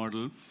operating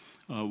model.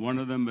 One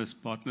of them is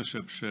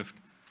partnership shift.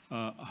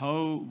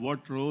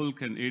 What role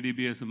can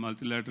ADB as a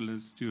multilateral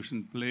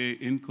institution play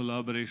in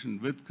collaboration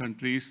with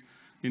countries,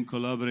 in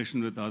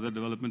collaboration with other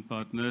development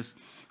partners?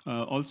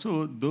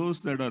 Also,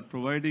 those that are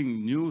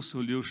providing new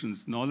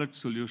solutions, knowledge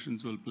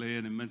solutions, will play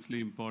an immensely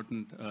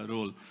important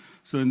role.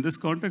 So in this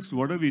context,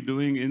 what are we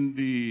doing in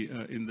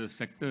the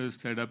sectors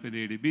set up in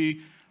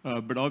ADB?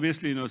 But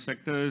obviously, you know,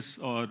 sectors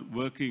are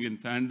working in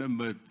tandem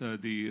with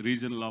the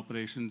regional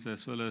operations,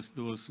 as well as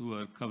those who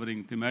are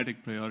covering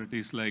thematic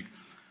priorities like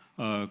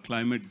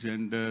climate,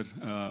 gender,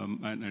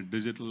 and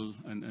digital,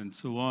 and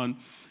so on.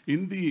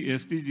 In the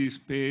SDG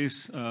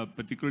space,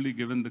 particularly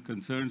given the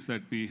concerns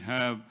that we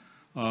have,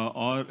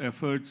 our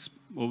efforts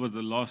over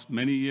the last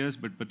many years,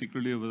 but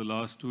particularly over the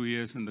last 2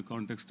 years in the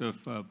context of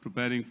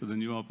preparing for the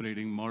new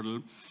operating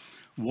model,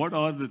 what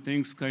are the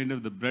things, kind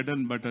of the bread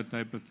and butter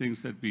type of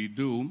things that we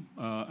do,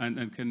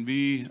 and can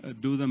we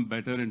do them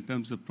better in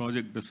terms of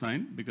project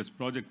design? Because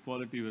project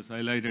quality was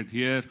highlighted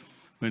here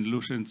when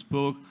Lucian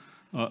spoke.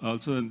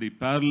 Also in the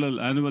parallel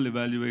annual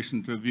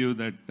evaluation review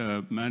that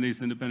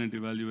Manny's independent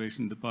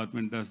evaluation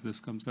department does,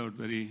 this comes out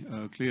very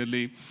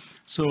clearly.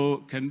 So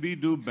can we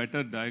do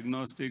better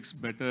diagnostics,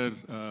 better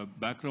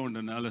background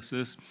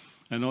analysis,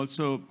 and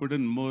also put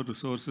in more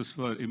resources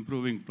for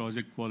improving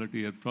project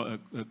quality at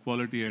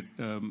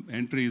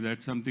entry?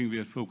 That's something we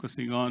are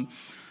focusing on.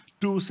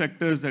 2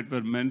 sectors that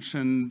were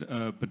mentioned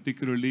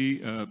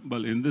particularly,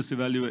 well, in this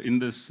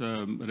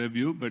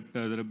review, but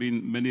there have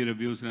been many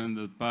reviews, and in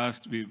the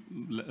past we've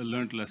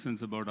learned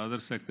lessons about other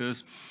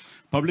sectors.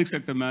 Public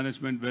sector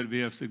management, where we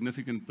have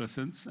significant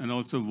presence, and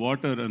also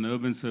water and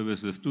urban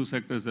services, 2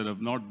 sectors that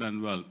have not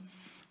done well.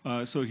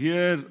 So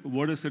here,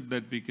 what is it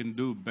that we can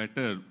do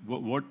better?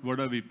 What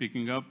are we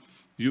picking up?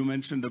 You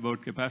mentioned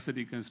about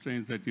capacity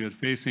constraints that you're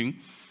facing.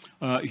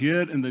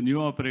 Here in the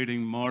new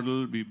operating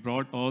model, we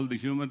brought all the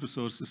human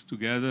resources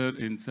together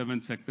in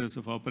 7 sectors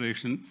of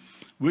operation,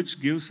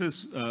 which gives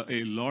us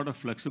a lot of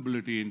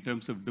flexibility in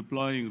terms of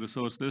deploying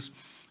resources,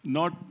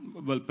 not,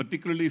 well,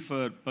 particularly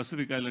for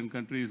Pacific Island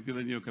countries,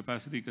 given your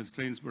capacity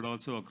constraints, but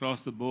also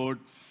across the board,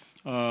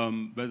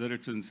 whether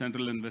it's in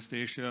Central and West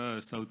Asia,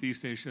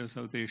 Southeast Asia,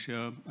 South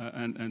Asia,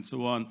 and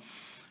so on.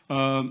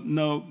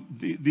 Now,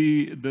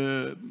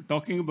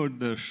 talking about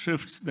the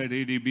shifts that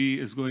ADB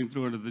is going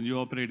through under the new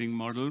operating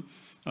model,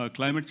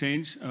 climate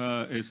change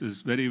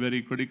is very,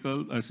 very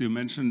critical. As you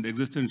mentioned,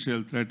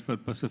 existential threat for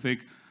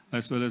Pacific.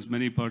 as well as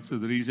many parts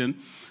of the region.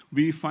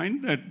 We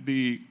find that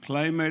the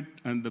climate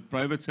and the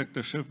private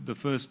sector shift, the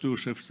first two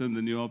shifts in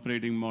the new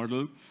operating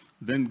model,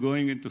 then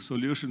going into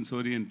solutions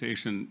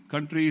orientation.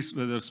 Countries,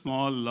 whether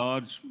small,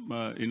 large,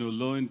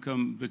 low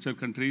income, richer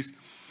countries,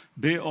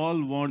 they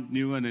all want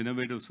new and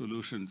innovative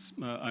solutions.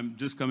 I'm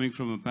just coming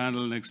from a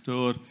panel next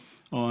door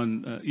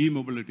on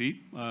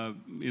e-mobility.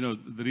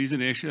 The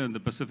region Asia and the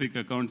Pacific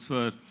accounts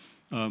for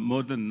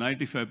more than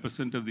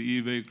 95% of the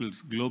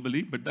e-vehicles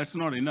globally, but that's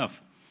not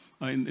enough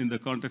in the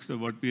context of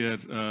what we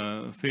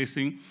are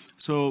facing.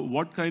 So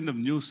what kind of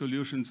new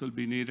solutions will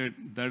be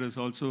needed? That is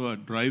also a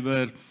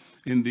driver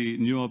in the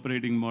new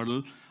operating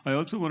model. I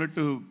also wanted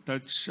to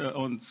touch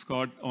on,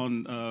 Scott,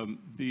 on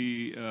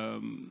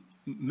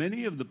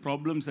many of the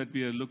problems that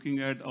we are looking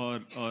at are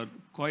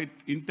quite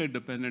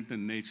interdependent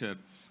in nature.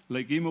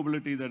 Like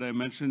e-mobility that I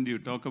mentioned, you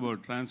talk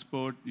about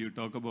transport, you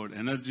talk about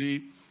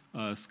energy,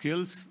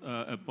 skills,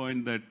 a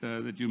point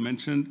that you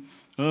mentioned.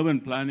 Urban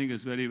planning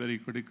is very, very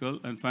critical.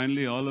 And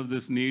finally, all of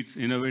this needs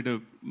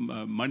innovative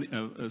money,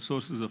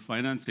 sources of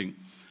financing.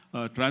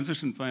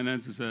 Transition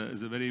finance is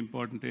a very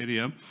important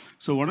area.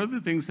 So one of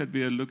the things that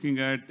we are looking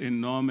at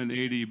in NOM and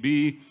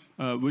ADB,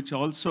 which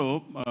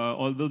also,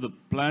 although the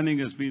planning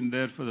has been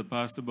there for the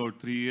past about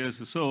 3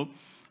 years or so,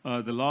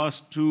 the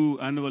last two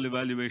annual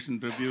evaluation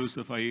reviews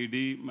of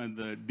IED and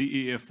the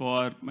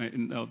DEFR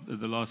in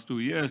the last 2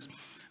 years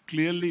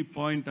clearly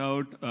point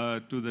out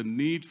to the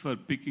need for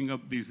picking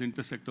up these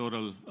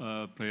intersectoral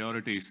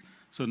priorities.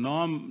 So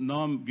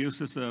NOM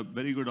gives us a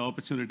very good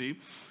opportunity.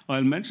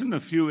 I'll mention a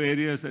few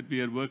areas that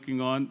we are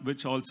working on,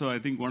 which also I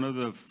think one of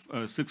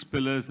the 6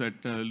 pillars that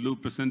Lou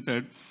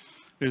presented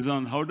is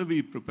on how do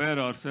we prepare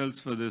ourselves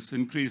for this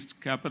increased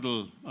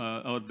capital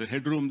or the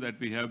headroom that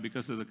we have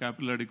because of the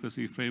capital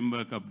adequacy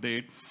framework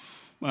update.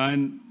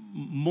 And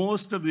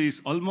most of these,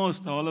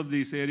 almost all of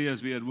these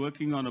areas, we are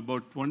working on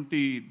about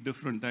 20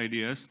 different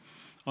ideas.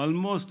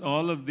 Almost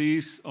all of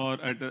these are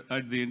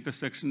at the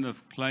intersection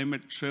of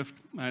climate shift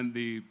and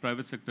the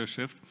private sector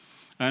shift.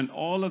 And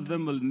all of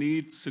them will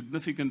need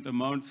significant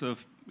amounts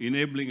of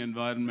enabling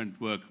environment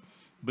work.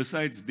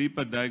 Besides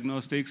deeper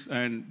diagnostics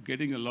and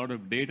getting a lot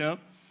of data,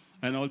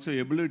 and also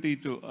ability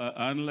to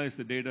analyze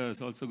the data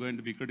is also going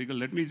to be critical.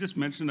 Let me just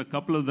mention a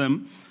couple of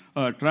them.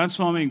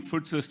 Transforming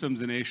food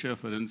systems in Asia,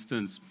 for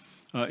instance.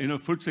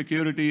 Food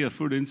security or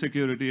food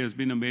insecurity has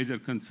been a major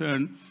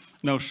concern.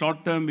 Now,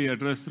 short-term, we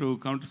address through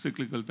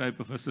counter-cyclical type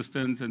of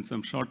assistance and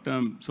some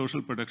short-term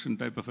social protection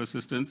type of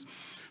assistance.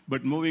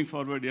 But moving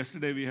forward,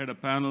 yesterday we had a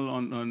panel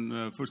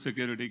on food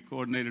security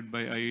coordinated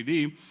by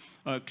IED.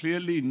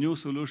 Clearly, new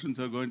solutions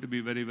are going to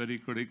be very, very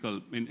critical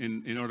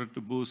in order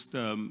to boost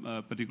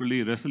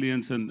particularly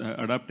resilience and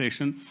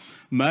adaptation.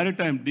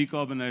 Maritime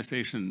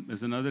decarbonization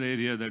is another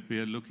area that we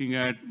are looking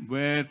at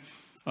where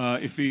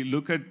if we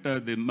look at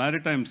the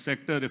maritime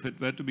sector, if it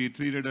were to be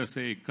treated as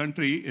a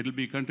country, it'll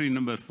be country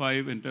number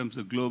 5 in terms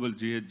of global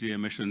GHG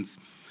emissions.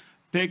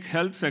 Take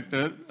health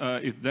sector,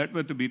 if that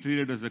were to be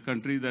treated as a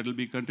country, that'll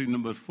be country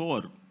number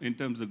 4 in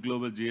terms of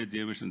global GHG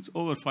emissions,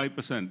 over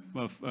 5%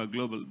 of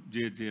global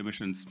GHG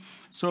emissions.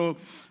 So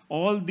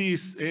all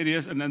these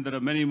areas, and then there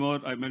are many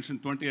more, I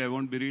mentioned 20, I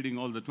won't be reading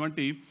all the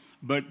 20,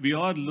 but we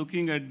are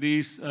looking at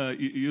these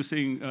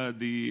using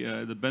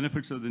the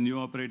benefits of the new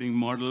operating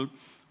model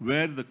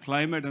where the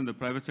climate and the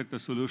private sector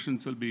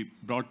solutions will be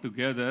brought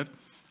together.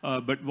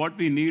 But what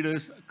we need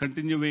is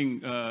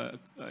continuing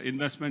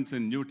investments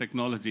in new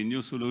technology,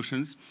 new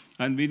solutions,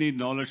 and we need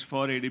knowledge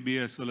for ADB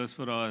as well as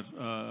for our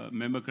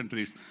member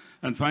countries.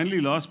 And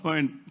finally, last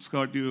point,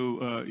 Scott,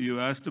 you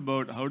asked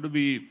about how do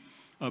we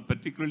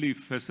particularly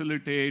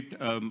facilitate,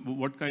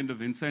 what kind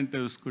of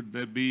incentives could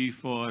there be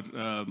for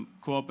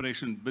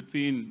cooperation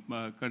between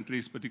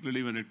countries,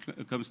 particularly when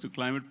it comes to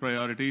climate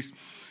priorities.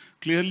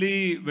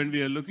 Clearly, when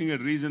we are looking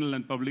at regional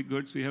and public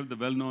goods, we have the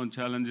well-known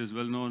challenges,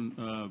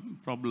 well-known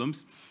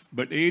problems.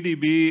 But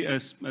ADB,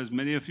 as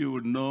many of you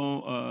would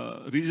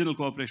know, regional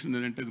cooperation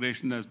and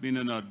integration has been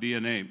in our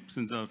DNA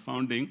since our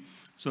founding.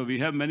 So we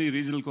have many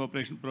regional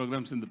cooperation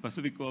programs in the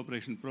Pacific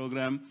Cooperation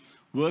Program,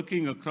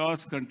 working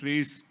across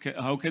countries.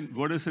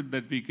 What is it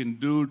that we can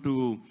do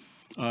to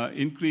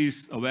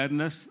increase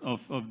awareness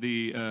of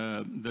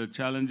the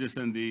challenges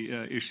and the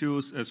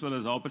issues, as well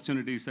as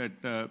opportunities that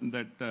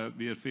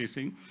we are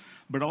facing.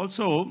 But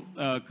also,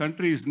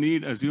 countries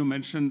need, as you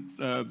mentioned,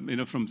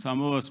 from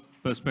Samoa's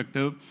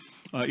perspective,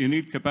 you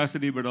need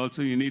capacity, but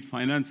also you need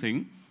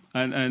financing.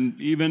 And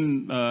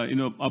even,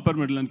 upper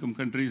middle income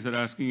countries are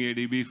asking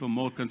ADB for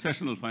more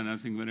concessional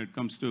financing when it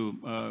comes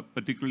to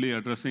particularly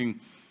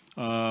addressing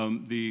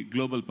the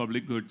global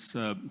public goods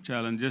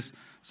challenges.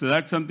 So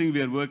that's something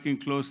we are working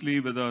closely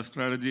with our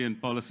strategy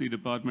and policy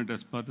department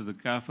as part of the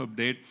CAF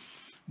update.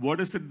 What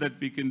is it that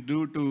we can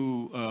do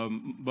to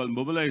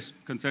mobilize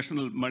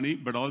concessional money,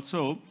 but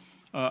also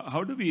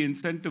how do we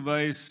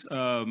incentivize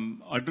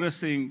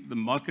addressing the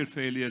market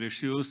failure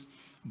issues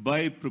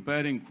by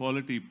preparing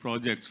quality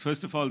projects.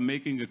 First of all,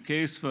 making a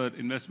case for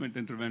investment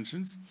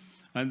interventions,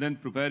 and then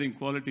preparing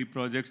quality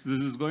projects.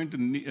 This is going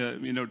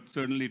to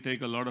certainly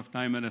take a lot of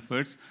time and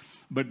efforts.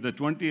 But the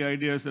 20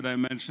 ideas that I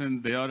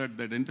mentioned, they are at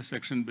that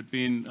intersection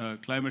between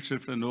climate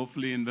shift, and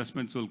hopefully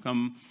investments will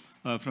come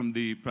from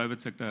the private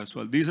sector as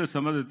well. These are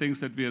some of the things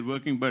that we are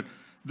working, but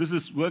this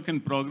is work in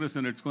progress,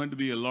 and it's going to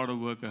be a lot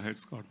of work ahead,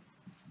 Scott.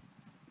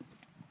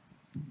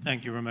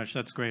 Thank you, Ramesh.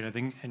 That's great. I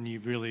think, and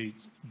you've really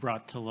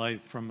brought to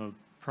life from a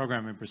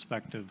programming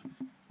perspective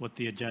what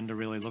the agenda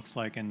really looks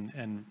like,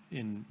 and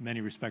in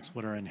many respects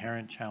what are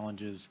inherent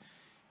challenges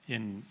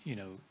in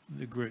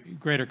the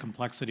greater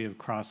complexity of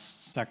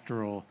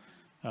cross-sectoral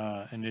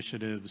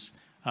initiatives.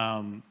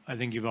 I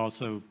think you've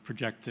also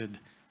projected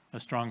a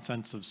strong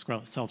sense of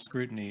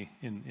self-scrutiny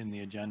in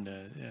the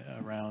agenda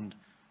around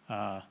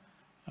how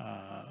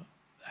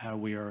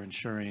we are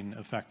ensuring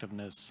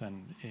effectiveness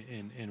and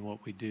in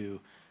what we do.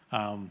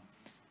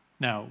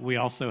 Now, we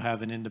also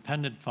have an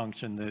independent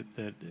function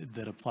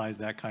that applies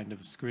that kind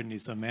of scrutiny.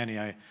 So Manny,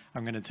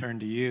 I'm going to turn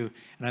to you,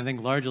 and I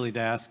think largely to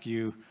ask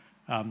you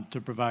to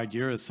provide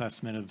your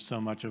assessment of so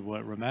much of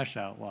what Ramesh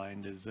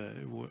outlined. Is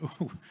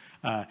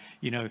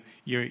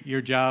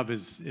your job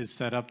is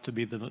set up to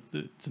be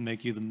to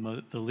make you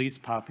the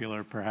least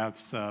popular,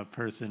 perhaps,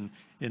 person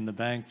in the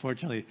bank.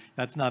 Fortunately,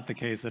 that's not the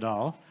case at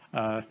all.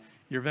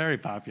 You're very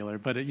popular,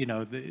 but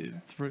the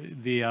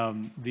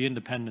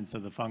independence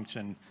of the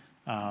function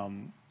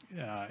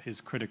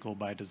is critical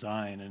by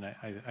design, and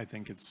I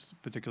think it's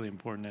particularly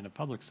important in a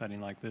public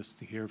setting like this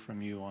to hear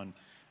from you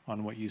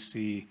on what you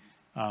see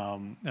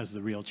as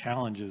the real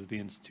challenges the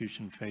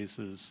institution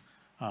faces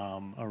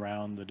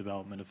around the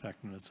development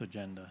effectiveness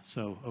agenda.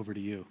 So over to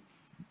you.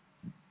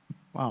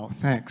 Wow,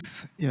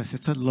 thanks. Yes,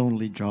 it's a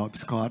lonely job,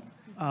 Scott.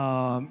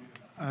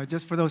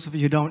 Just for those of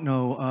you who don't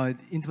know,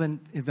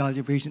 independent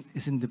evaluation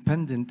is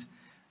independent,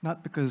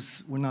 not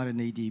because we're not an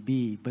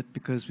ADB, but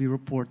because we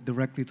report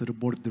directly to the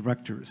board of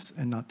directors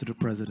and not to the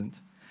president.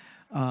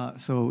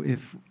 So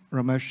if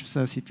Ramesh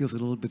says he feels a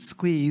little bit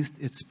squeezed,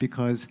 it's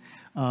because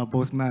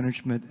both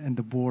management and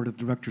the board of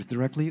directors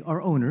directly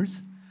are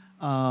owners,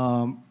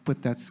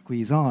 put that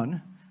squeeze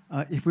on.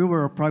 If we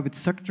were a private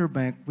sector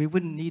bank, we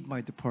wouldn't need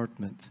my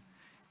department,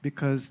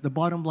 because the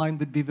bottom line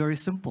would be very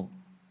simple.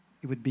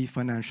 It would be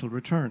financial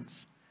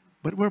returns.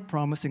 But we're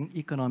promising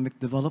economic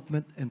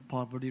development and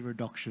poverty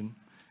reduction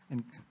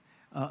and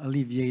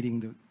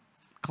alleviating the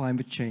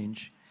climate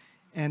change.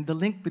 And the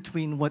link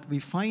between what we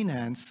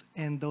finance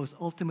and those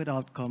ultimate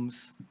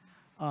outcomes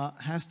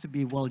has to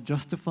be well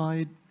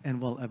justified and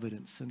well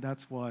evidenced. And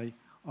that's why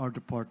our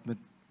department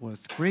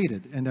was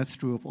created. And that's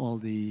true of all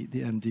the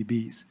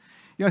MDBs.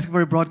 You asked a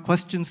very broad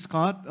question,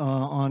 Scott,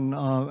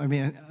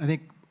 I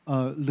think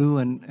Lou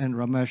and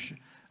Ramesh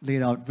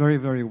laid out very,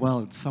 very well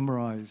and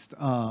summarized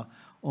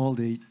all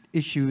the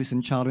issues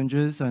and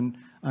challenges. And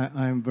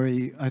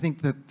I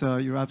think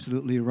that you're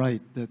absolutely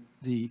right, that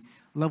the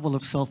level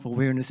of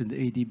self-awareness in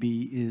the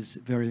ADB is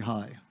very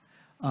high.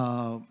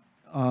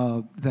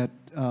 That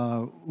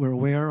we're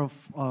aware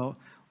of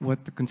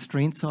what the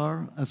constraints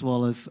are, as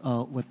well as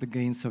what the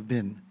gains have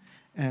been.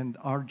 And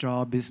our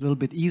job is a little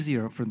bit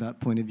easier from that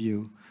point of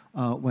view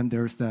when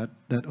there's that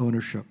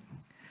ownership.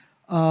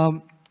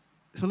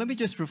 So let me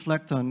just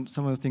reflect on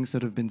some of the things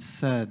that have been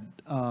said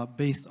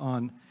based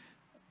on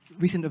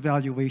recent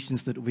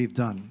evaluations that we've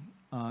done,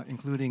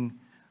 including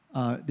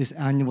this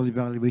annual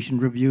evaluation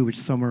review, which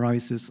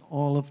summarizes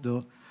all of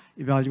the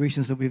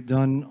evaluations that we've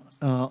done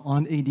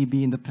on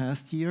ADB in the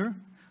past year,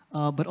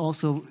 but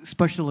also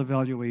special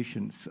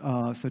evaluations,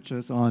 such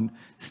as on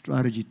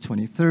Strategy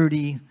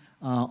 2030,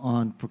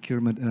 on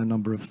procurement, and a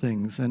number of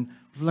things. And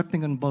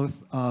reflecting on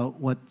both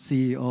what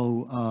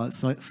CEO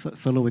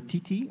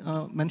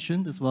Salowatiti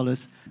mentioned, as well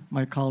as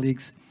my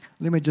colleagues,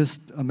 let me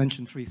just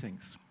mention three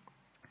things.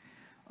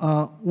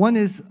 One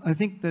is, I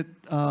think that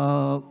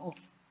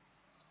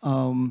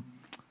the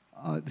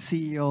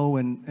CEO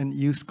and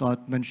you,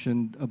 Scott,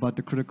 mentioned about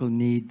the critical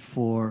need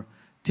for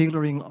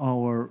tailoring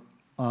our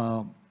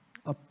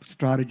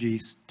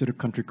strategies to the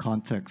country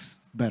context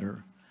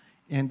better.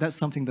 And that's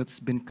something that's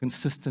been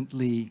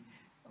consistently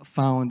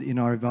found in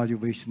our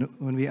evaluation.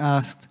 When we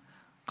asked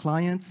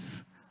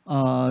clients,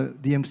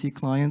 DMC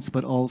clients,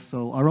 but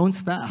also our own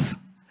staff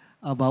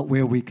about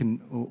where we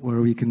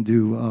can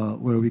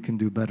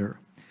do better.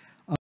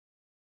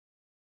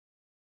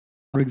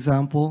 For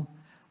example,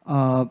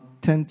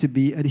 tend to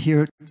be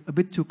adhered a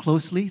bit too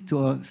closely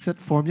to a set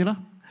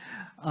formula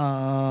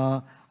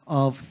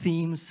of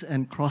themes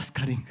and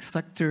cross-cutting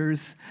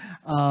sectors,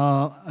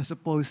 as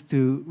opposed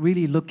to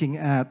really looking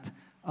at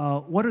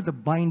what are the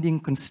binding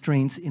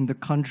constraints in the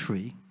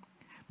country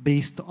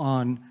based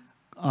on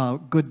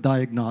good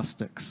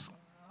diagnostics.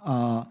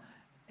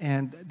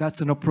 And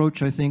that's an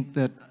approach I think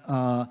that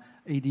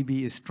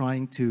ADB is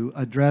trying to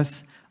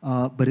address,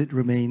 but it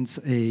remains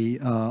a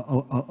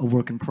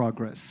work in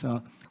progress.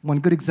 One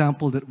good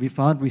example that we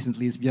found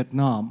recently is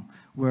Vietnam,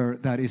 where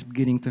that is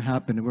beginning to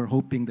happen, and we're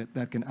hoping that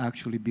that can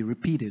actually be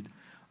repeated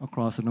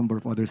across a number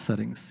of other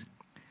settings.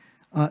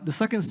 The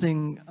second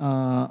thing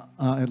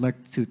I'd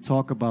like to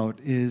talk about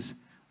is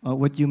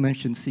what you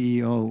mentioned,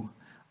 CEO,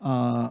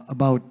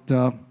 about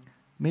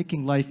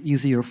making life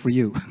easier for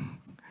you,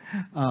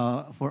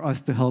 for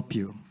us to help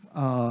you.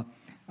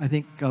 I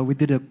think we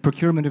did a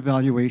procurement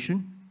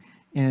evaluation,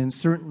 and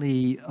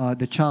certainly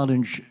the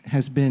challenge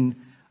has been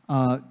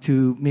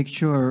to make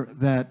sure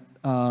that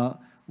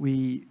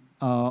we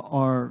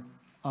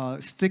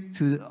stick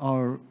to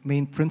our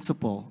main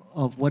principle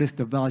of what is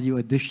the value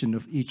addition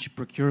of each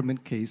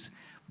procurement case,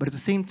 but at the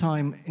same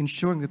time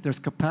ensuring that there's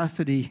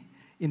capacity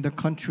in the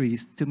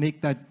countries to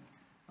make that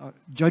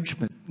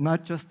judgment,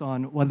 not just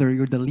on whether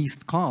you're the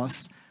least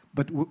cost,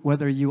 but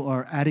whether you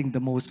are adding the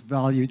most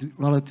value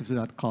relative to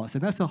that cost.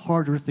 And that's a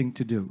harder thing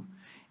to do.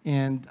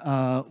 And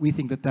we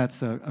think that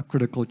that's a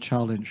critical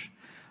challenge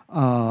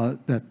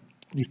that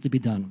needs to be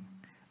done.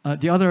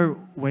 The other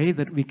way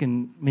that we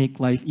can make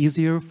life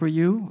easier for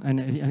you, and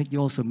I think you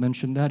also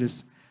mentioned that,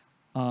 is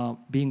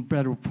being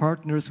better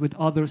partners with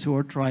others who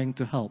are trying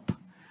to help.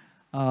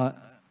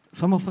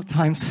 Some of the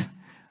times,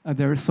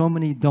 there are so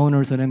many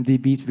donors and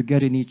MDBs, we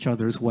get in each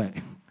other's way.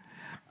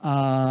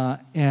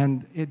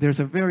 There's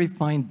a very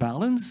fine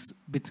balance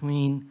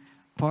between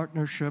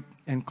partnership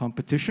and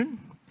competition.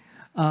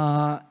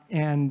 That's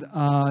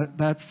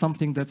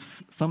something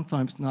that's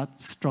sometimes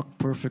not struck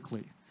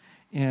perfectly.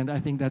 And I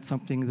think that's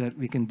something that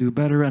we can do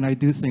better. And I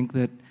do think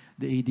that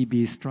the ADB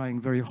is trying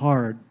very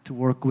hard to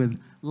work with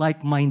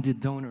like-minded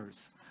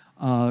donors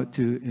to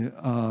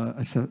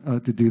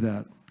do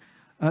that.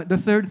 The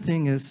third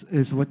thing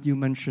is what you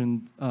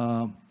mentioned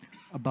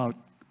about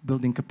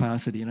building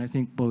capacity. And I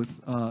think both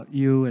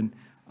you and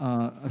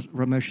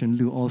Ramesh and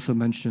Lou also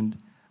mentioned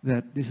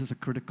that this is a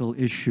critical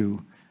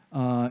issue.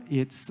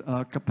 It's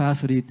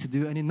capacity to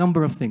do any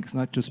number of things,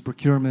 not just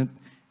procurement,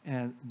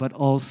 but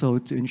also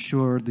to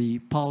ensure the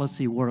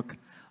policy work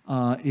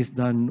is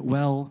done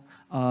well,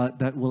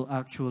 that will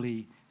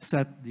actually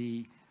set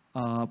the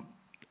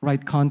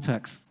right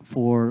context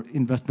for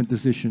investment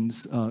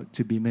decisions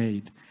to be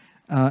made.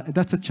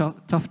 That's a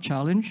tough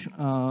challenge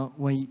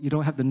when you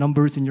don't have the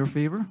numbers in your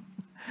favor,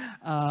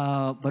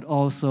 but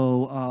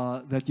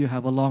also that you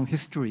have a long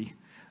history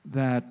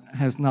that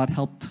has not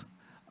helped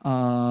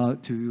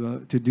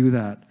to do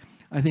that.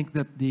 I think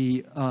that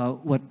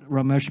what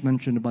Ramesh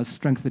mentioned about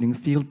strengthening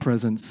field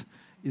presence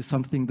is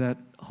something that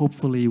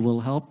hopefully will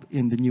help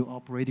in the new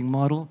operating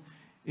model,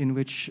 in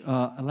which,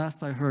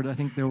 last I heard, I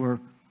think there were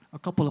a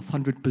couple of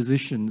hundred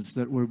positions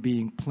that were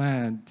being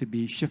planned to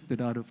be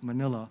shifted out of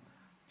Manila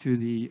to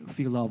the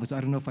field office. I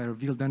don't know if I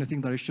revealed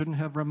anything that I shouldn't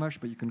have, Ramesh,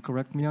 but you can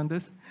correct me on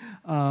this.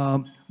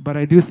 But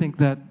I do think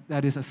that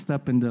that is a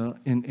step in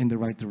the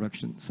right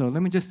direction. So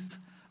let me just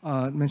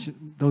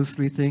mention those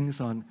three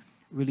things on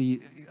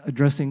really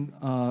addressing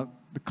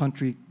the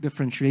country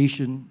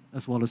differentiation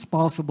as well as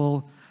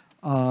possible,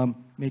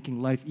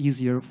 making life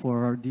easier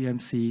for our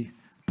DMC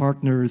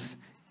partners,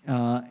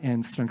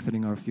 and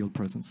strengthening our field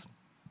presence.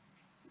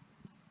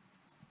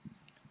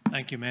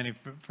 Thank you, Manny,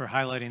 for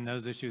highlighting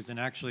those issues. And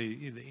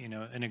actually, you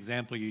know, an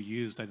example you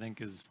used, I think,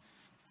 is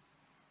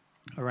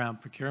around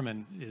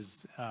procurement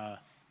is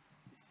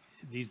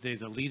these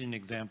days a leading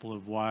example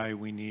of why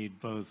we need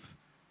both,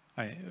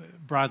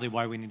 broadly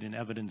why we need an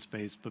evidence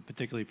base, but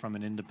particularly from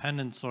an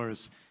independent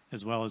source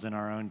as well as in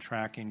our own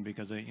tracking,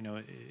 because you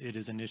know, it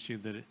is an issue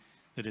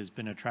that has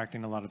been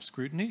attracting a lot of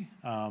scrutiny,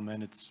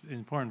 and it's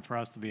important for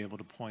us to be able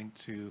to point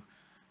to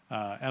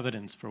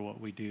evidence for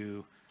what we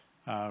do,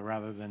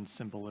 rather than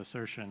simple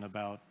assertion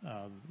about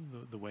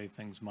the way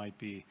things might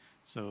be.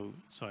 So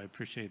I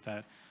appreciate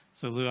that.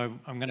 So Lou,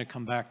 I'm going to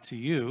come back to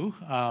you.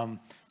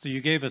 So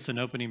you gave us an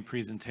opening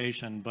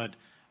presentation, but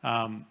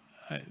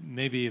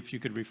maybe if you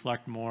could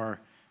reflect more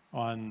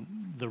on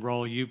the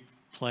role you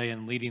play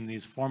in leading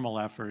these formal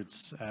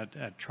efforts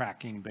at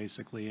tracking,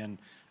 basically, and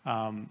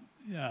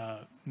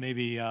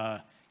maybe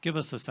give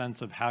us a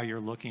sense of how you're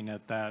looking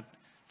at that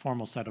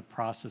formal set of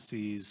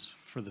processes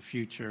for the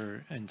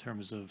future in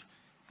terms of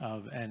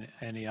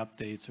any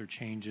updates or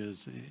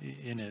changes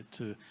in it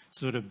to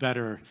sort of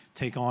better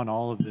take on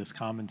all of this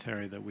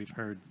commentary that we've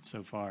heard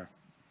so far.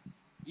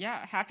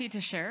 Yeah, happy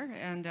to share.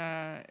 And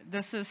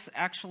this is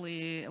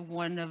actually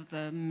one of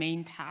the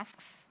main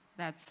tasks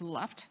that's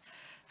left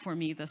for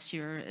me this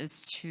year,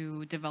 is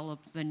to develop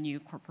the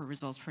new corporate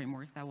results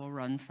framework that will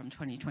run from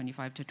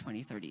 2025 to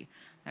 2030.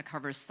 That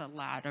covers the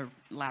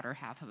latter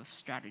half of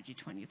Strategy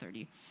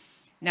 2030.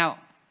 Now,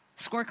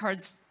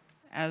 scorecards,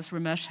 as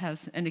Ramesh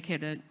has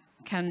indicated,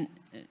 can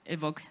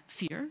evoke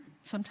fear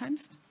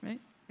sometimes, right?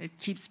 It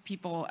keeps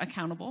people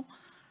accountable,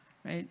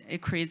 right?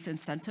 It creates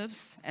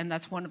incentives, and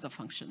that's one of the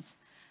functions.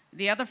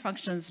 The other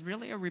function is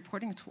really a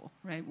reporting tool,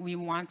 right? We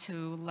want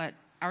to let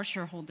our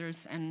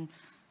shareholders and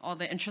all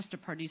the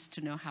interested parties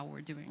to know how we're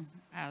doing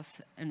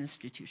as an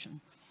institution.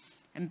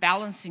 And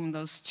balancing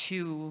those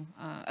two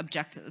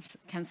objectives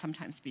can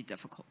sometimes be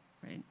difficult,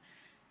 right?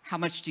 How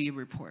much do you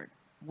report?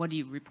 What do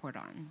you report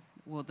on?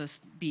 Will this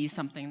be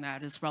something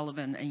that is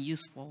relevant and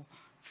useful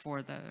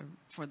for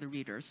the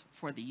readers,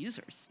 for the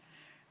users,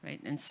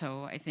 right? And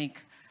so I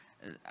think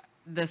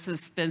this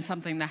has been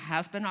something that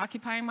has been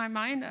occupying my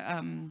mind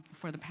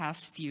for the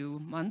past few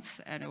months,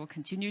 and it will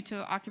continue to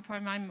occupy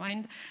my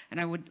mind.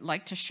 And I would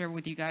like to share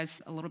with you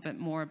guys a little bit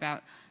more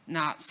about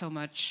not so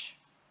much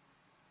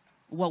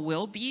what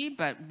will be,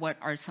 but what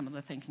are some of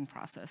the thinking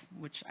process,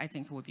 which I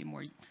think would be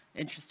more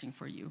interesting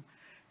for you.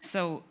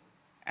 So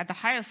at the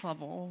highest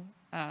level,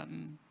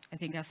 I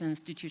think as an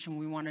institution,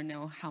 we want to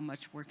know how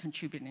much we're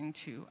contributing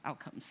to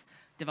outcomes,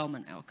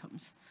 development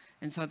outcomes.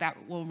 And so that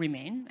will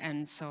remain.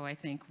 And so I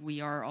think we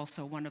are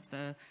also one of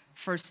the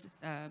first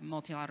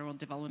multilateral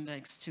development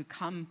banks to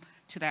come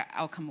to that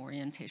outcome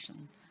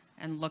orientation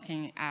and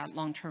looking at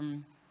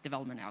long-term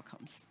development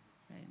outcomes,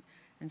 right?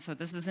 And so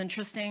this is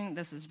interesting.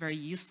 This is very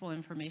useful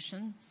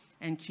information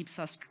and keeps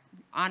us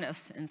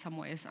honest in some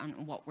ways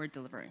on what we're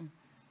delivering,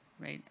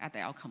 right, at the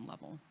outcome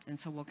level. And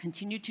so we'll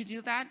continue to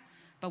do that,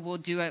 but we'll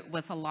do it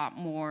with a lot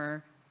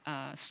more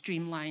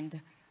streamlined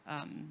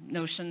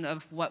notion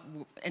of what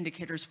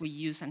indicators we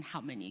use and how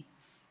many,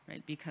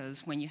 right?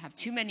 Because when you have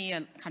too many,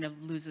 it kind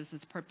of loses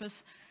its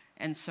purpose.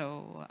 And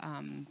so,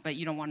 but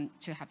you don't want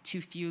to have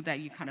too few that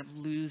you kind of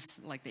lose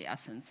like the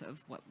essence of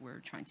what we're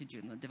trying to do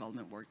in the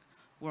development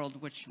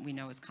world, which we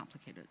know is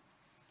complicated.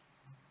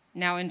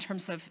 Now, in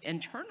terms of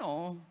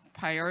internal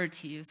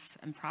priorities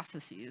and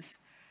processes,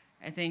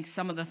 I think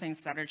some of the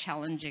things that are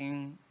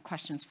challenging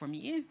questions for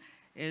me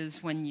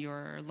is when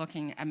you're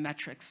looking at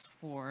metrics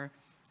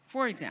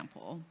for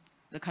example,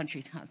 the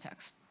country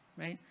context,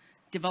 right?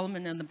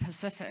 Development in the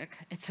Pacific,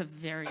 it's a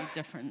very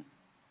different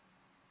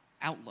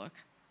outlook,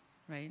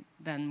 right,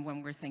 than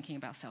when we're thinking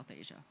about South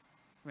Asia,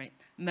 right?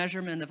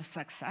 Measurement of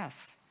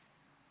success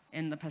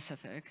in the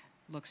Pacific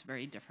looks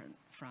very different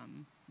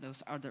from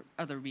those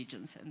other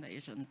regions in the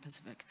Asia and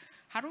Pacific.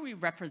 How do we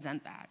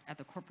represent that at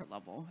the corporate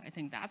level? I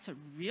think that's a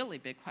really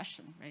big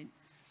question, right?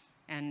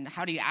 And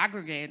how do you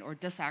aggregate or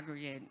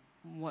disaggregate?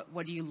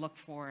 What do you look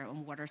for,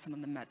 and what are some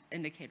of the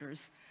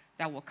indicators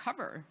that will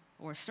cover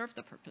or serve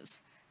the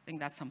purpose? I think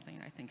that's something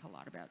I think a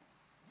lot about.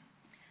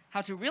 How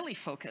to really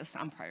focus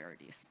on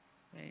priorities,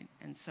 right?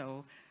 And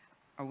so,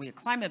 are we a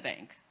climate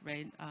bank,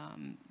 right?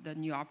 The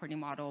new operating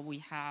model, we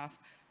have,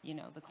 you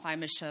know, the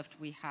climate shift,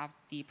 we have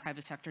the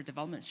private sector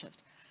development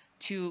shift.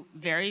 Two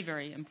very,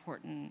 very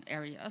important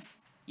areas,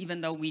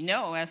 even though we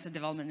know as a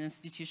development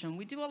institution,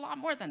 we do a lot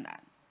more than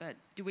that. But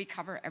do we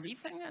cover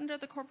everything under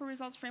the corporate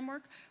results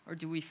framework, or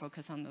do we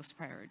focus on those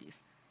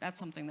priorities? That's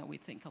something that we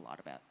think a lot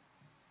about.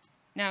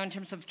 Now, in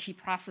terms of key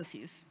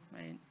processes,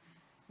 right?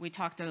 We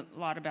talked a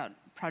lot about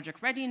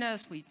project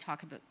readiness.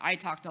 I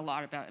talked a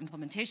lot about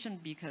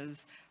implementation,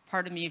 because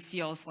part of me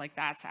feels like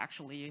that's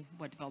actually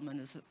what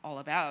development is all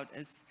about,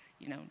 is,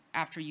 you know,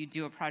 after you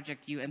do a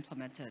project, you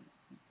implement it.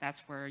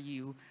 That's where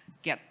you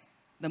get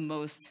the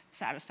most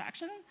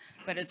satisfaction,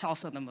 but it's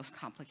also the most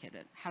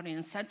complicated. How to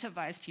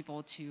incentivize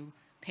people to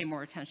pay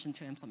more attention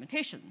to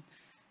implementation,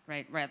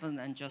 right, rather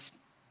than just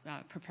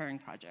preparing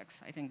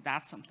projects. I think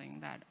that's something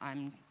that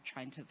I'm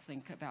trying to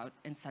think about,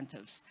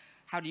 incentives.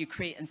 How do you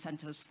create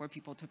incentives for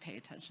people to pay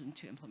attention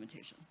to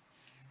implementation,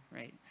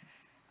 right?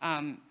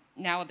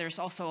 Now, there's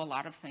also a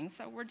lot of things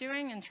that we're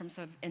doing in terms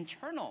of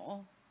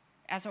internal.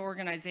 As an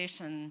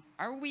organization,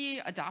 are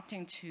we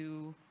adopting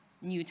to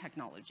new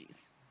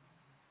technologies,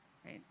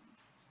 right?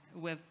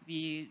 With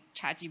the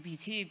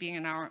ChatGPT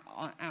being on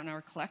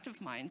our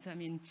collective minds, I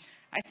mean,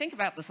 I think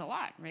about this a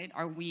lot, right?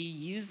 Are we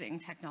using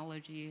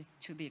technology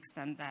to the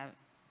extent that,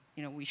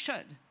 you know, we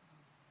should?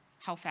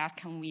 How fast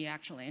can we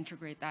actually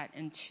integrate that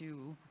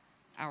into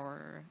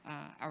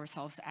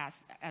ourselves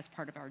as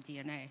part of our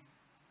DNA,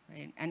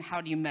 right? And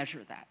how do you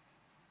measure that?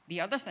 The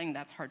other thing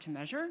that's hard to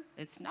measure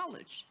is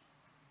knowledge,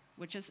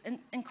 which is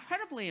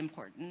incredibly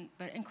important,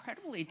 but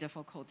incredibly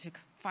difficult to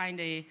find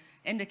an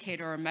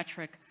indicator or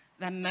metric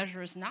that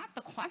measures not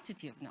the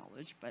quantity of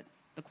knowledge, but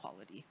the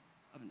quality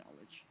of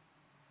knowledge,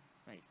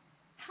 right?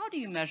 How do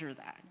you measure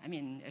that? I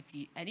mean, if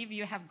any of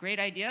you have great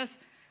ideas,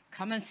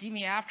 come and see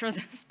me after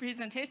this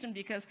presentation,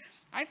 because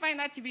I find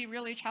that to be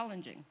really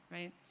challenging,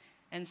 right?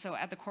 And so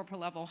at the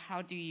corporate level,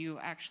 how do you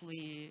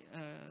actually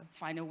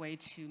find a way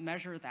to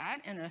measure that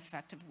in an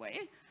effective way,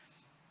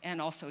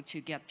 and also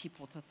to get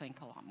people to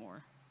think a lot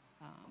more,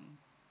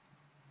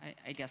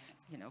 I guess,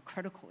 you know,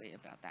 critically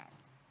about that.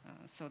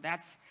 So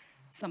that's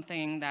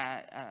something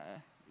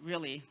that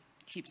really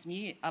keeps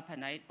me up at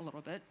night a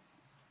little bit.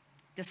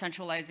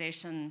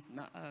 Decentralization,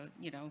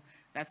 you know,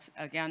 that's,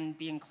 again,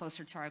 being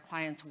closer to our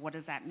clients. What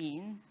does that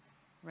mean,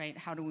 right?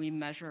 How do we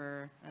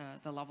measure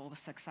the level of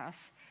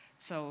success?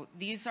 So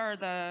these are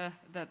the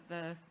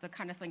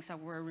kind of things that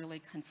we're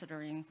really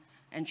considering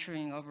and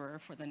chewing over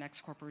for the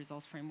next corporate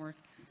results framework.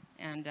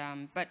 And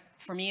but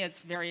for me,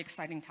 it's very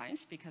exciting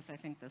times, because I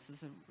think this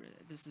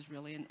is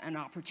really an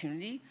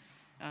opportunity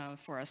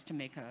for us to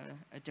make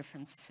a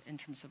difference in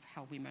terms of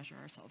how we measure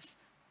ourselves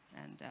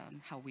and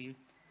how we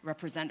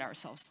represent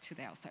ourselves to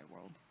the outside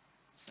world.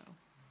 So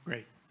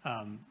great.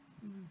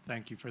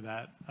 Thank you for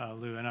that,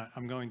 Lou. And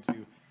I'm going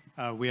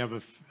to, we have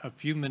a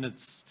few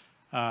minutes.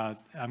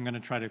 I'm going to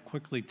try to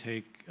quickly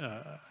take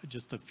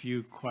just a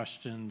few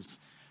questions.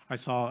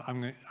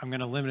 I'm going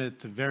to limit it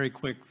to very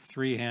quick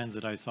 3 hands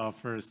that I saw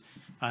first,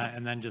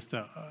 and then just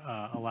to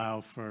allow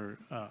for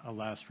a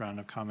last round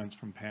of comments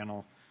from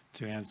panel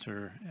to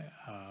answer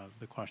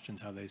the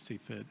questions how they see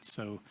fit.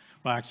 So,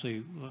 well,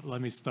 actually,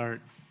 let me start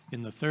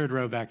in the 3rd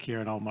row back here,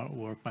 and I'll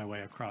work my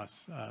way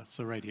across.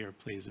 So right here,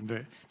 please,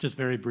 and just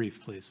very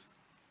brief, please.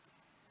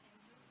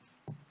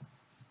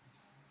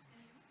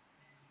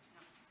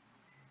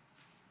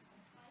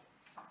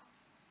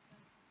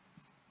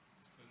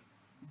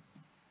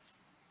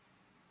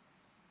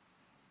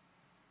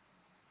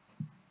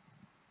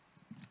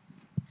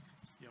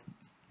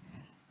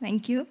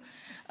 Thank you.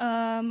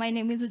 My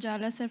name is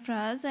Ujala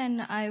Sarfraz,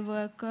 and I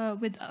work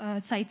with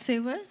Site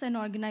Savers, an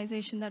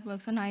organization that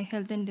works on eye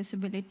health and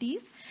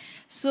disabilities.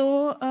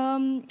 So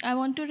I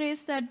want to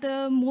raise that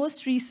the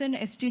most recent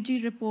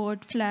SDG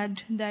report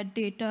flagged that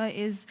data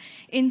is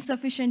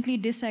insufficiently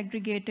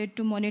disaggregated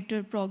to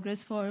monitor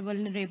progress for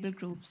vulnerable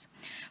groups.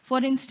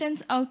 For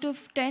instance, out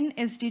of 10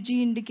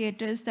 SDG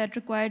indicators that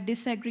require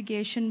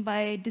disaggregation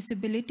by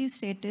disability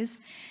status,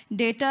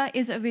 data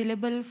is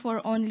available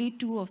for only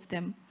 2 of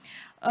them.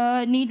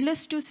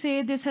 Needless to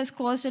say, this has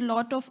caused a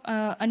lot of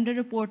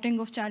underreporting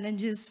of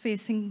challenges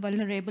facing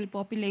vulnerable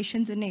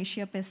populations in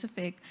Asia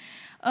Pacific.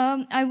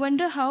 I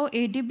wonder how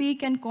ADB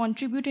can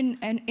contribute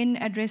in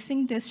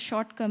addressing this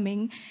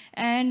shortcoming,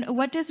 and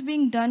what is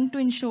being done to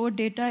ensure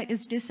data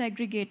is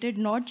disaggregated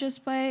not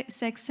just by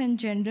sex and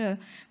gender,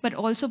 but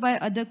also by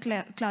other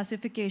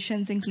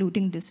classifications,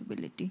 including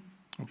disability.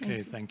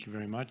 Okay, thank you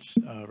very much.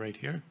 Right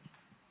here.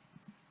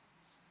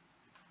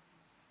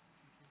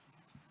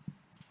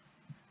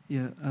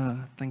 Yeah,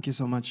 thank you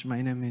so much.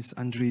 My name is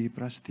Andri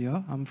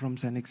Prastya. I'm from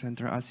Scenic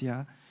Center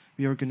Asia.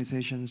 We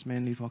organizations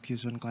mainly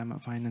focus on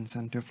climate finance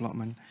and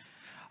development.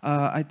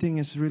 I think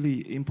it's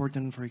really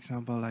important, for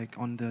example, like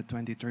on the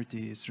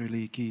 2030, it's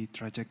really key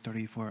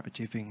trajectory for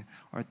achieving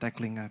or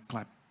tackling a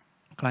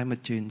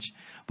climate change.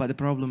 But the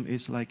problem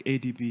is like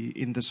ADB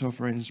in the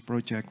sovereign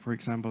project, for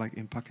example, like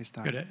in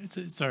Pakistan.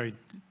 Good. Sorry,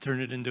 turn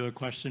it into a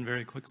question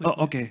very quickly.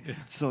 Oh, okay.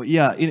 So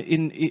yeah,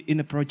 in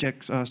a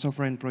project,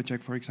 sovereign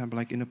project, for example,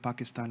 like in the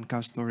Pakistan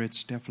gas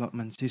storage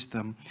development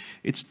system,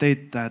 it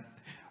states that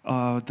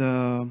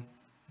the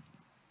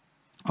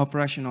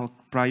operational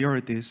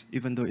priorities,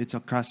 even though it's a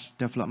gas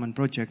development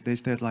project, they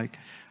state like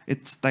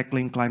it's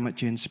tackling climate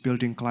change,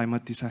 building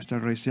climate disaster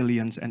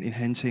resilience, and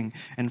enhancing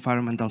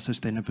environmental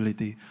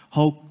sustainability.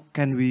 How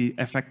can we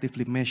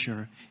effectively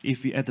measure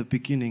if we, at the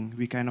beginning,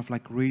 we kind of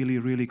like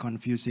really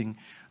confusing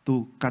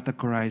to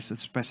categorize a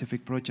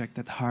specific project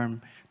that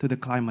harm to the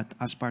climate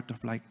as part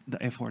of like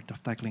the effort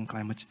of tackling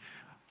climate?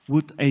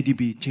 Would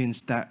ADB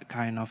change that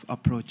kind of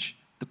approach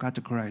to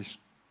categorize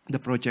the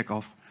project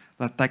of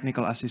the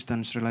technical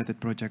assistance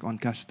related project on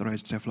gas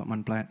storage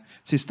development plant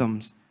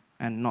systems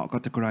and not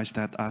categorize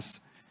that as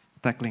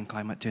tackling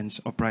climate change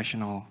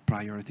operational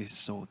priorities?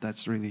 So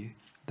that's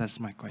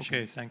my question.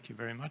 Okay, thank you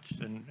very much.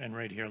 And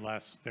right here,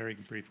 last very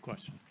brief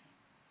question.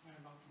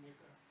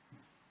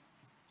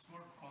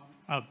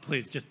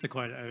 Please, just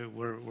to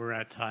we're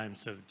at time,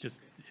 so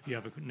just if you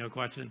have no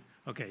question.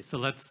 Okay, so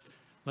let's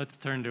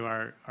turn to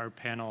our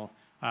panel,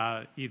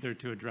 either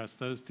to address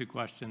those 2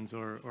 questions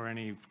or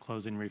any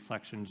closing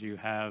reflections you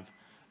have.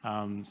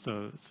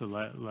 So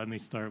let me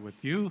start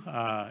with you,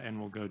 and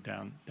we'll go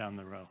down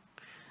the row.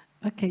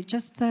 Okay,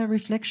 just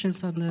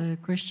reflections on the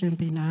question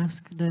being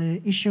asked.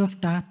 The issue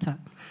of data,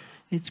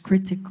 it's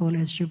critical,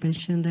 as you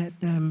mentioned, that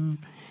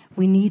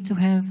we need to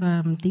have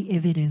the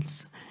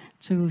evidence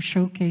to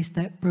showcase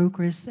that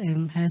progress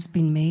has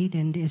been made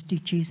and the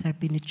SDGs have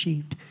been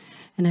achieved.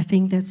 And I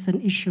think that's an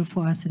issue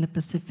for us in the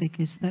Pacific,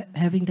 is that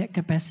having that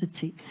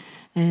capacity.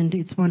 And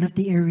it's one of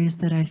the areas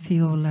that I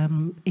feel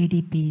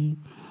ADB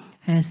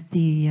has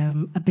the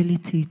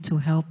ability to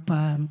help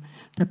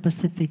the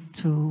Pacific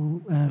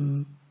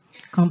to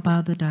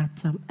compile the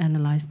data,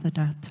 analyze the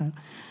data.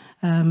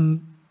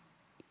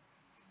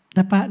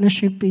 The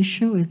partnership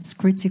issue, it's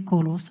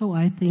critical also,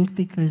 I think,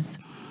 because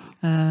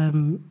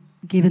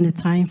given the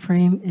time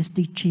frame,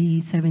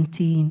 SDG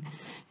 17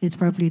 is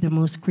probably the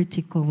most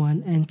critical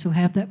one. And to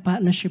have that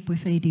partnership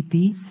with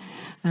ADB,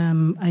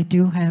 I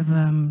do have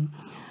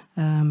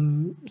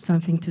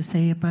something to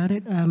say about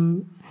it.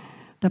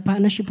 The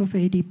partnership of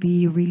ADB,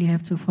 you really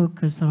have to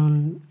focus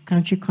on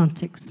country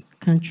context,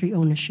 country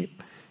ownership,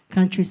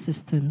 country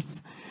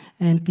systems,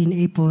 and being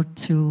able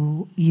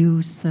to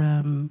use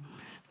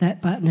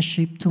that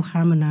partnership to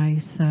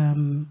harmonize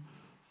and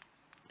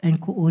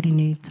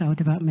coordinate our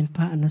development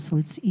partners, so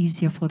it's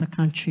easier for the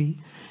country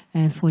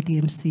and for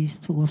DMCs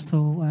to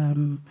also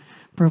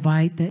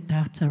provide that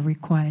data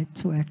required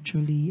to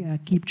actually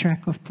keep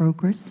track of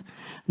progress,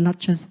 not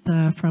just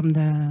from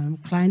the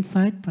client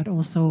side, but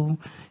also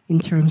in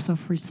terms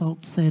of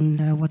results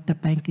and what the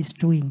bank is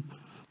doing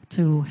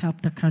to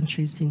help the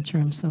countries in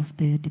terms of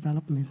their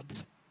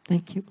development.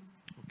 Thank you.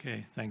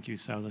 Okay, thank you,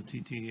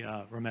 Saulatiti.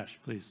 Ramesh,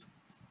 please.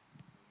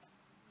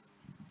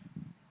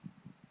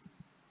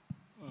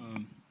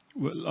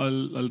 Well,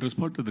 I'll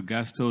respond to the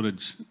gas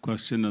storage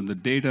question on the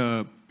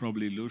data,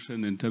 probably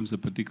Lucian, in terms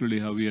of particularly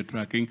how we are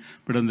tracking.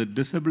 But on the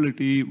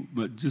disability,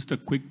 just a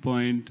quick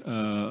point,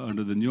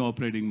 under the new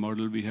operating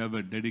model, we have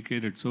a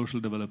dedicated social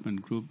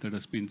development group that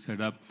has been set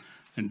up.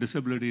 And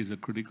disability is a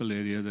critical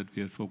area that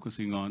we are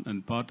focusing on.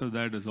 And part of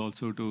that is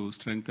also to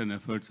strengthen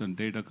efforts on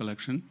data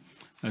collection,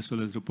 as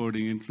well as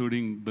reporting,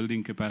 including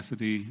building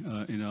capacity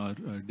in our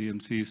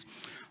DMCs.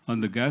 On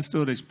the gas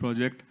storage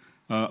project,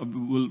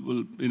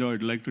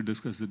 I'd like to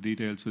discuss the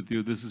details with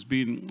you. There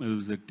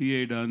was a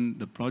TA done.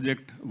 The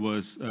project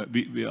was,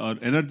 our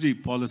energy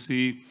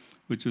policy,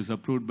 which was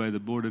approved by the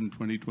board in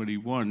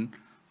 2021,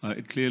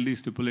 it clearly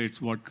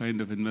stipulates what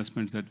kind of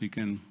investments that we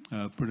can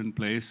put in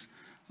place.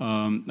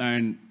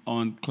 And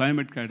on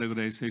climate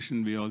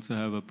categorization, we also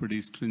have a pretty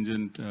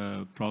stringent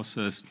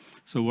process.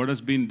 So what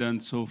has been done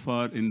so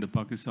far in the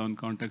Pakistan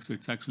context,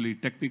 it's actually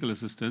technical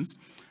assistance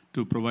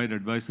to provide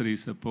advisory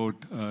support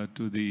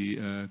to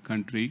the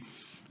country.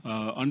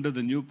 Under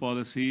the new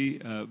policy,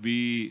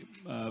 we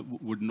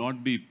would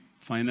not be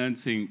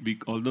financing,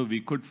 although we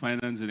could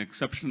finance in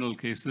exceptional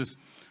cases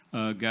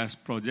gas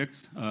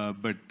projects,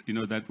 but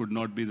that would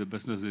not be the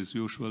business as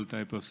usual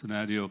type of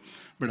scenario.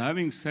 But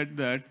having said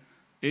that,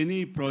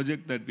 any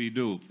project that we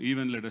do,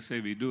 even let us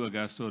say we do a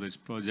gas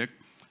storage project,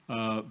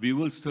 we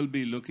will still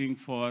be looking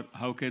for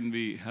how can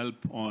we help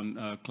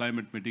on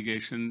climate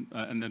mitigation,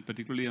 and then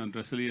particularly on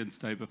resilience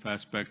type of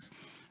aspects,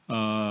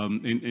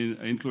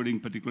 including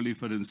particularly,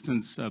 for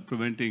instance,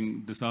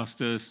 preventing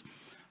disasters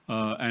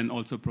and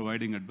also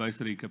providing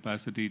advisory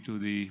capacity to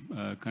the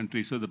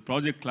country. So the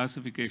project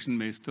classification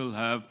may still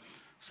have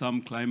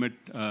some climate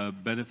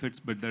benefits,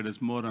 but that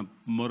is more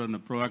on a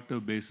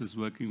proactive basis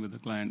working with the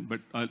client.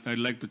 But I'd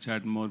like to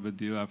chat more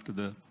with you after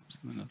the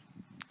seminar.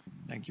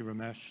 Thank you,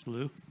 Ramesh.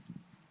 Lou?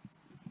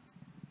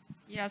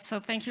 Yeah, so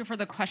thank you for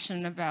the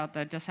question about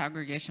the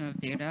disaggregation of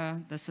data.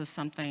 This is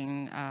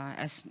something,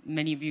 as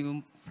many of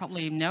you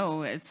probably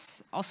know,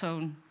 it's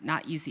also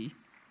not easy,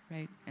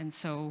 right? And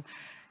so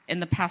in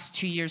the past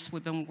 2 years,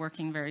 we've been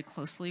working very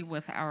closely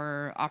with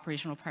our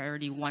Operational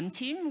Priority 1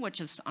 team,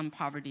 which is on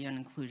poverty and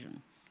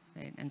inclusion,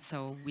 right? And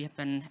so we have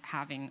been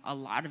having a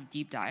lot of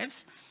deep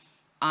dives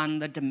on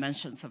the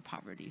dimensions of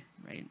poverty,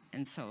 right?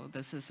 And so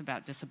this is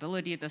about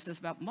disability. This is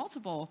about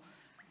multiple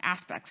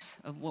aspects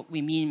of what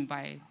we mean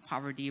by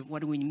poverty,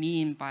 what do we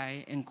mean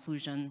by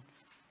inclusion,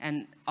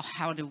 and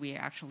how do we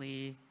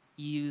actually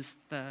use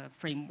the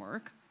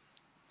framework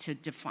to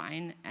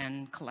define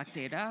and collect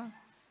data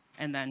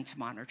and then to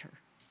monitor,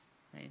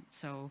 right?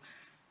 So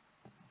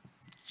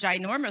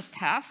ginormous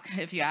task,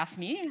 if you ask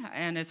me,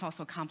 and it's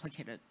also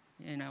complicated.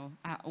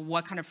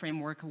 What kind of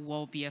framework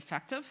will be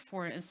effective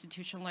for an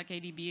institution like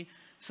ADB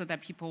so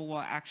that people will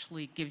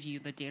actually give you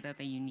the data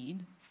that you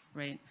need,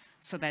 right?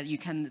 So that you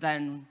can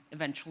then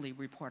eventually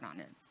report on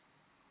it.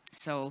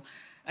 So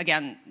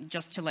again,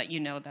 just to let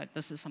you know that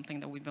this is something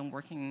that we've been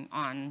working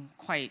on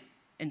quite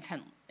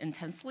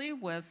intensely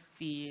with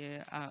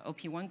the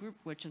OP1 group,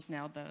 which is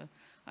now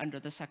under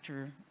the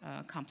sector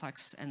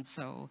complex.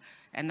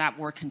 And that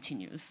work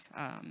continues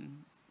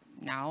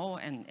now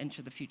and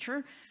into the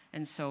future.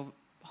 And so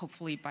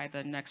hopefully by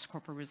the next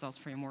corporate results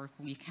framework,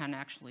 we can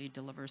actually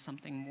deliver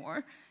something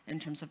more in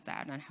terms of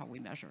that and how we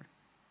measure.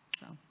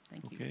 So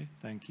thank you. Okay,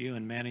 thank you.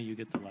 And Manny, you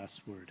get the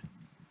last word.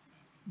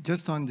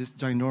 Just on this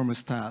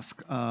ginormous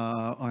task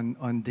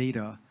on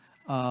data,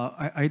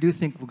 I do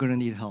think we're going to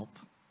need help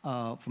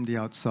from the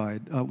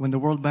outside. When the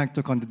World Bank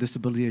took on the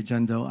disability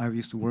agenda, I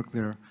used to work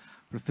there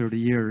for 30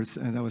 years,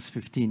 and that was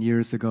 15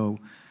 years ago.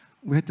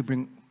 We had to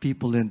bring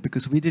people in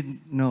because we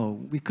didn't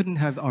know. We couldn't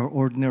have our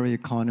ordinary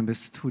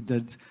economists who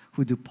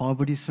do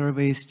poverty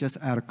surveys just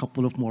add a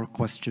couple of more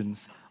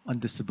questions on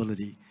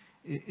disability.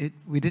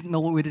 We didn't know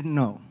what we didn't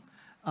know.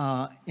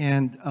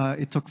 And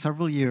it took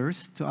several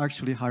years to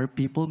actually hire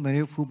people, many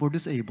of whom were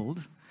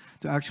disabled,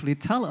 to actually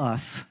tell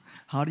us,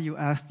 how do you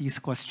ask these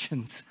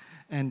questions?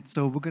 And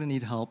so we're going to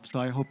need help. So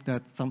I hope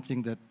that's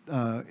something that,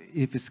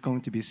 if it's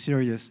going to be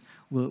serious,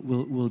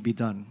 will be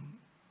done.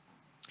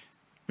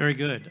 Very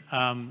good.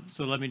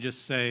 So let me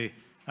just say,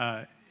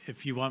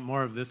 if you want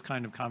more of this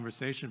kind of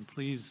conversation,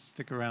 please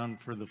stick around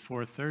for the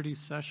 4:30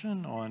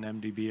 session on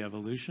MDB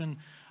evolution.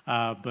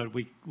 But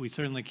we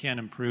certainly can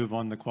improve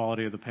on the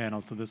quality of the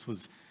panel. So this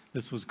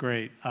was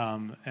great.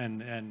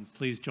 And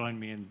please join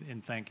me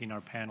in thanking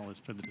our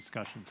panelists for the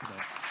discussion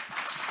today.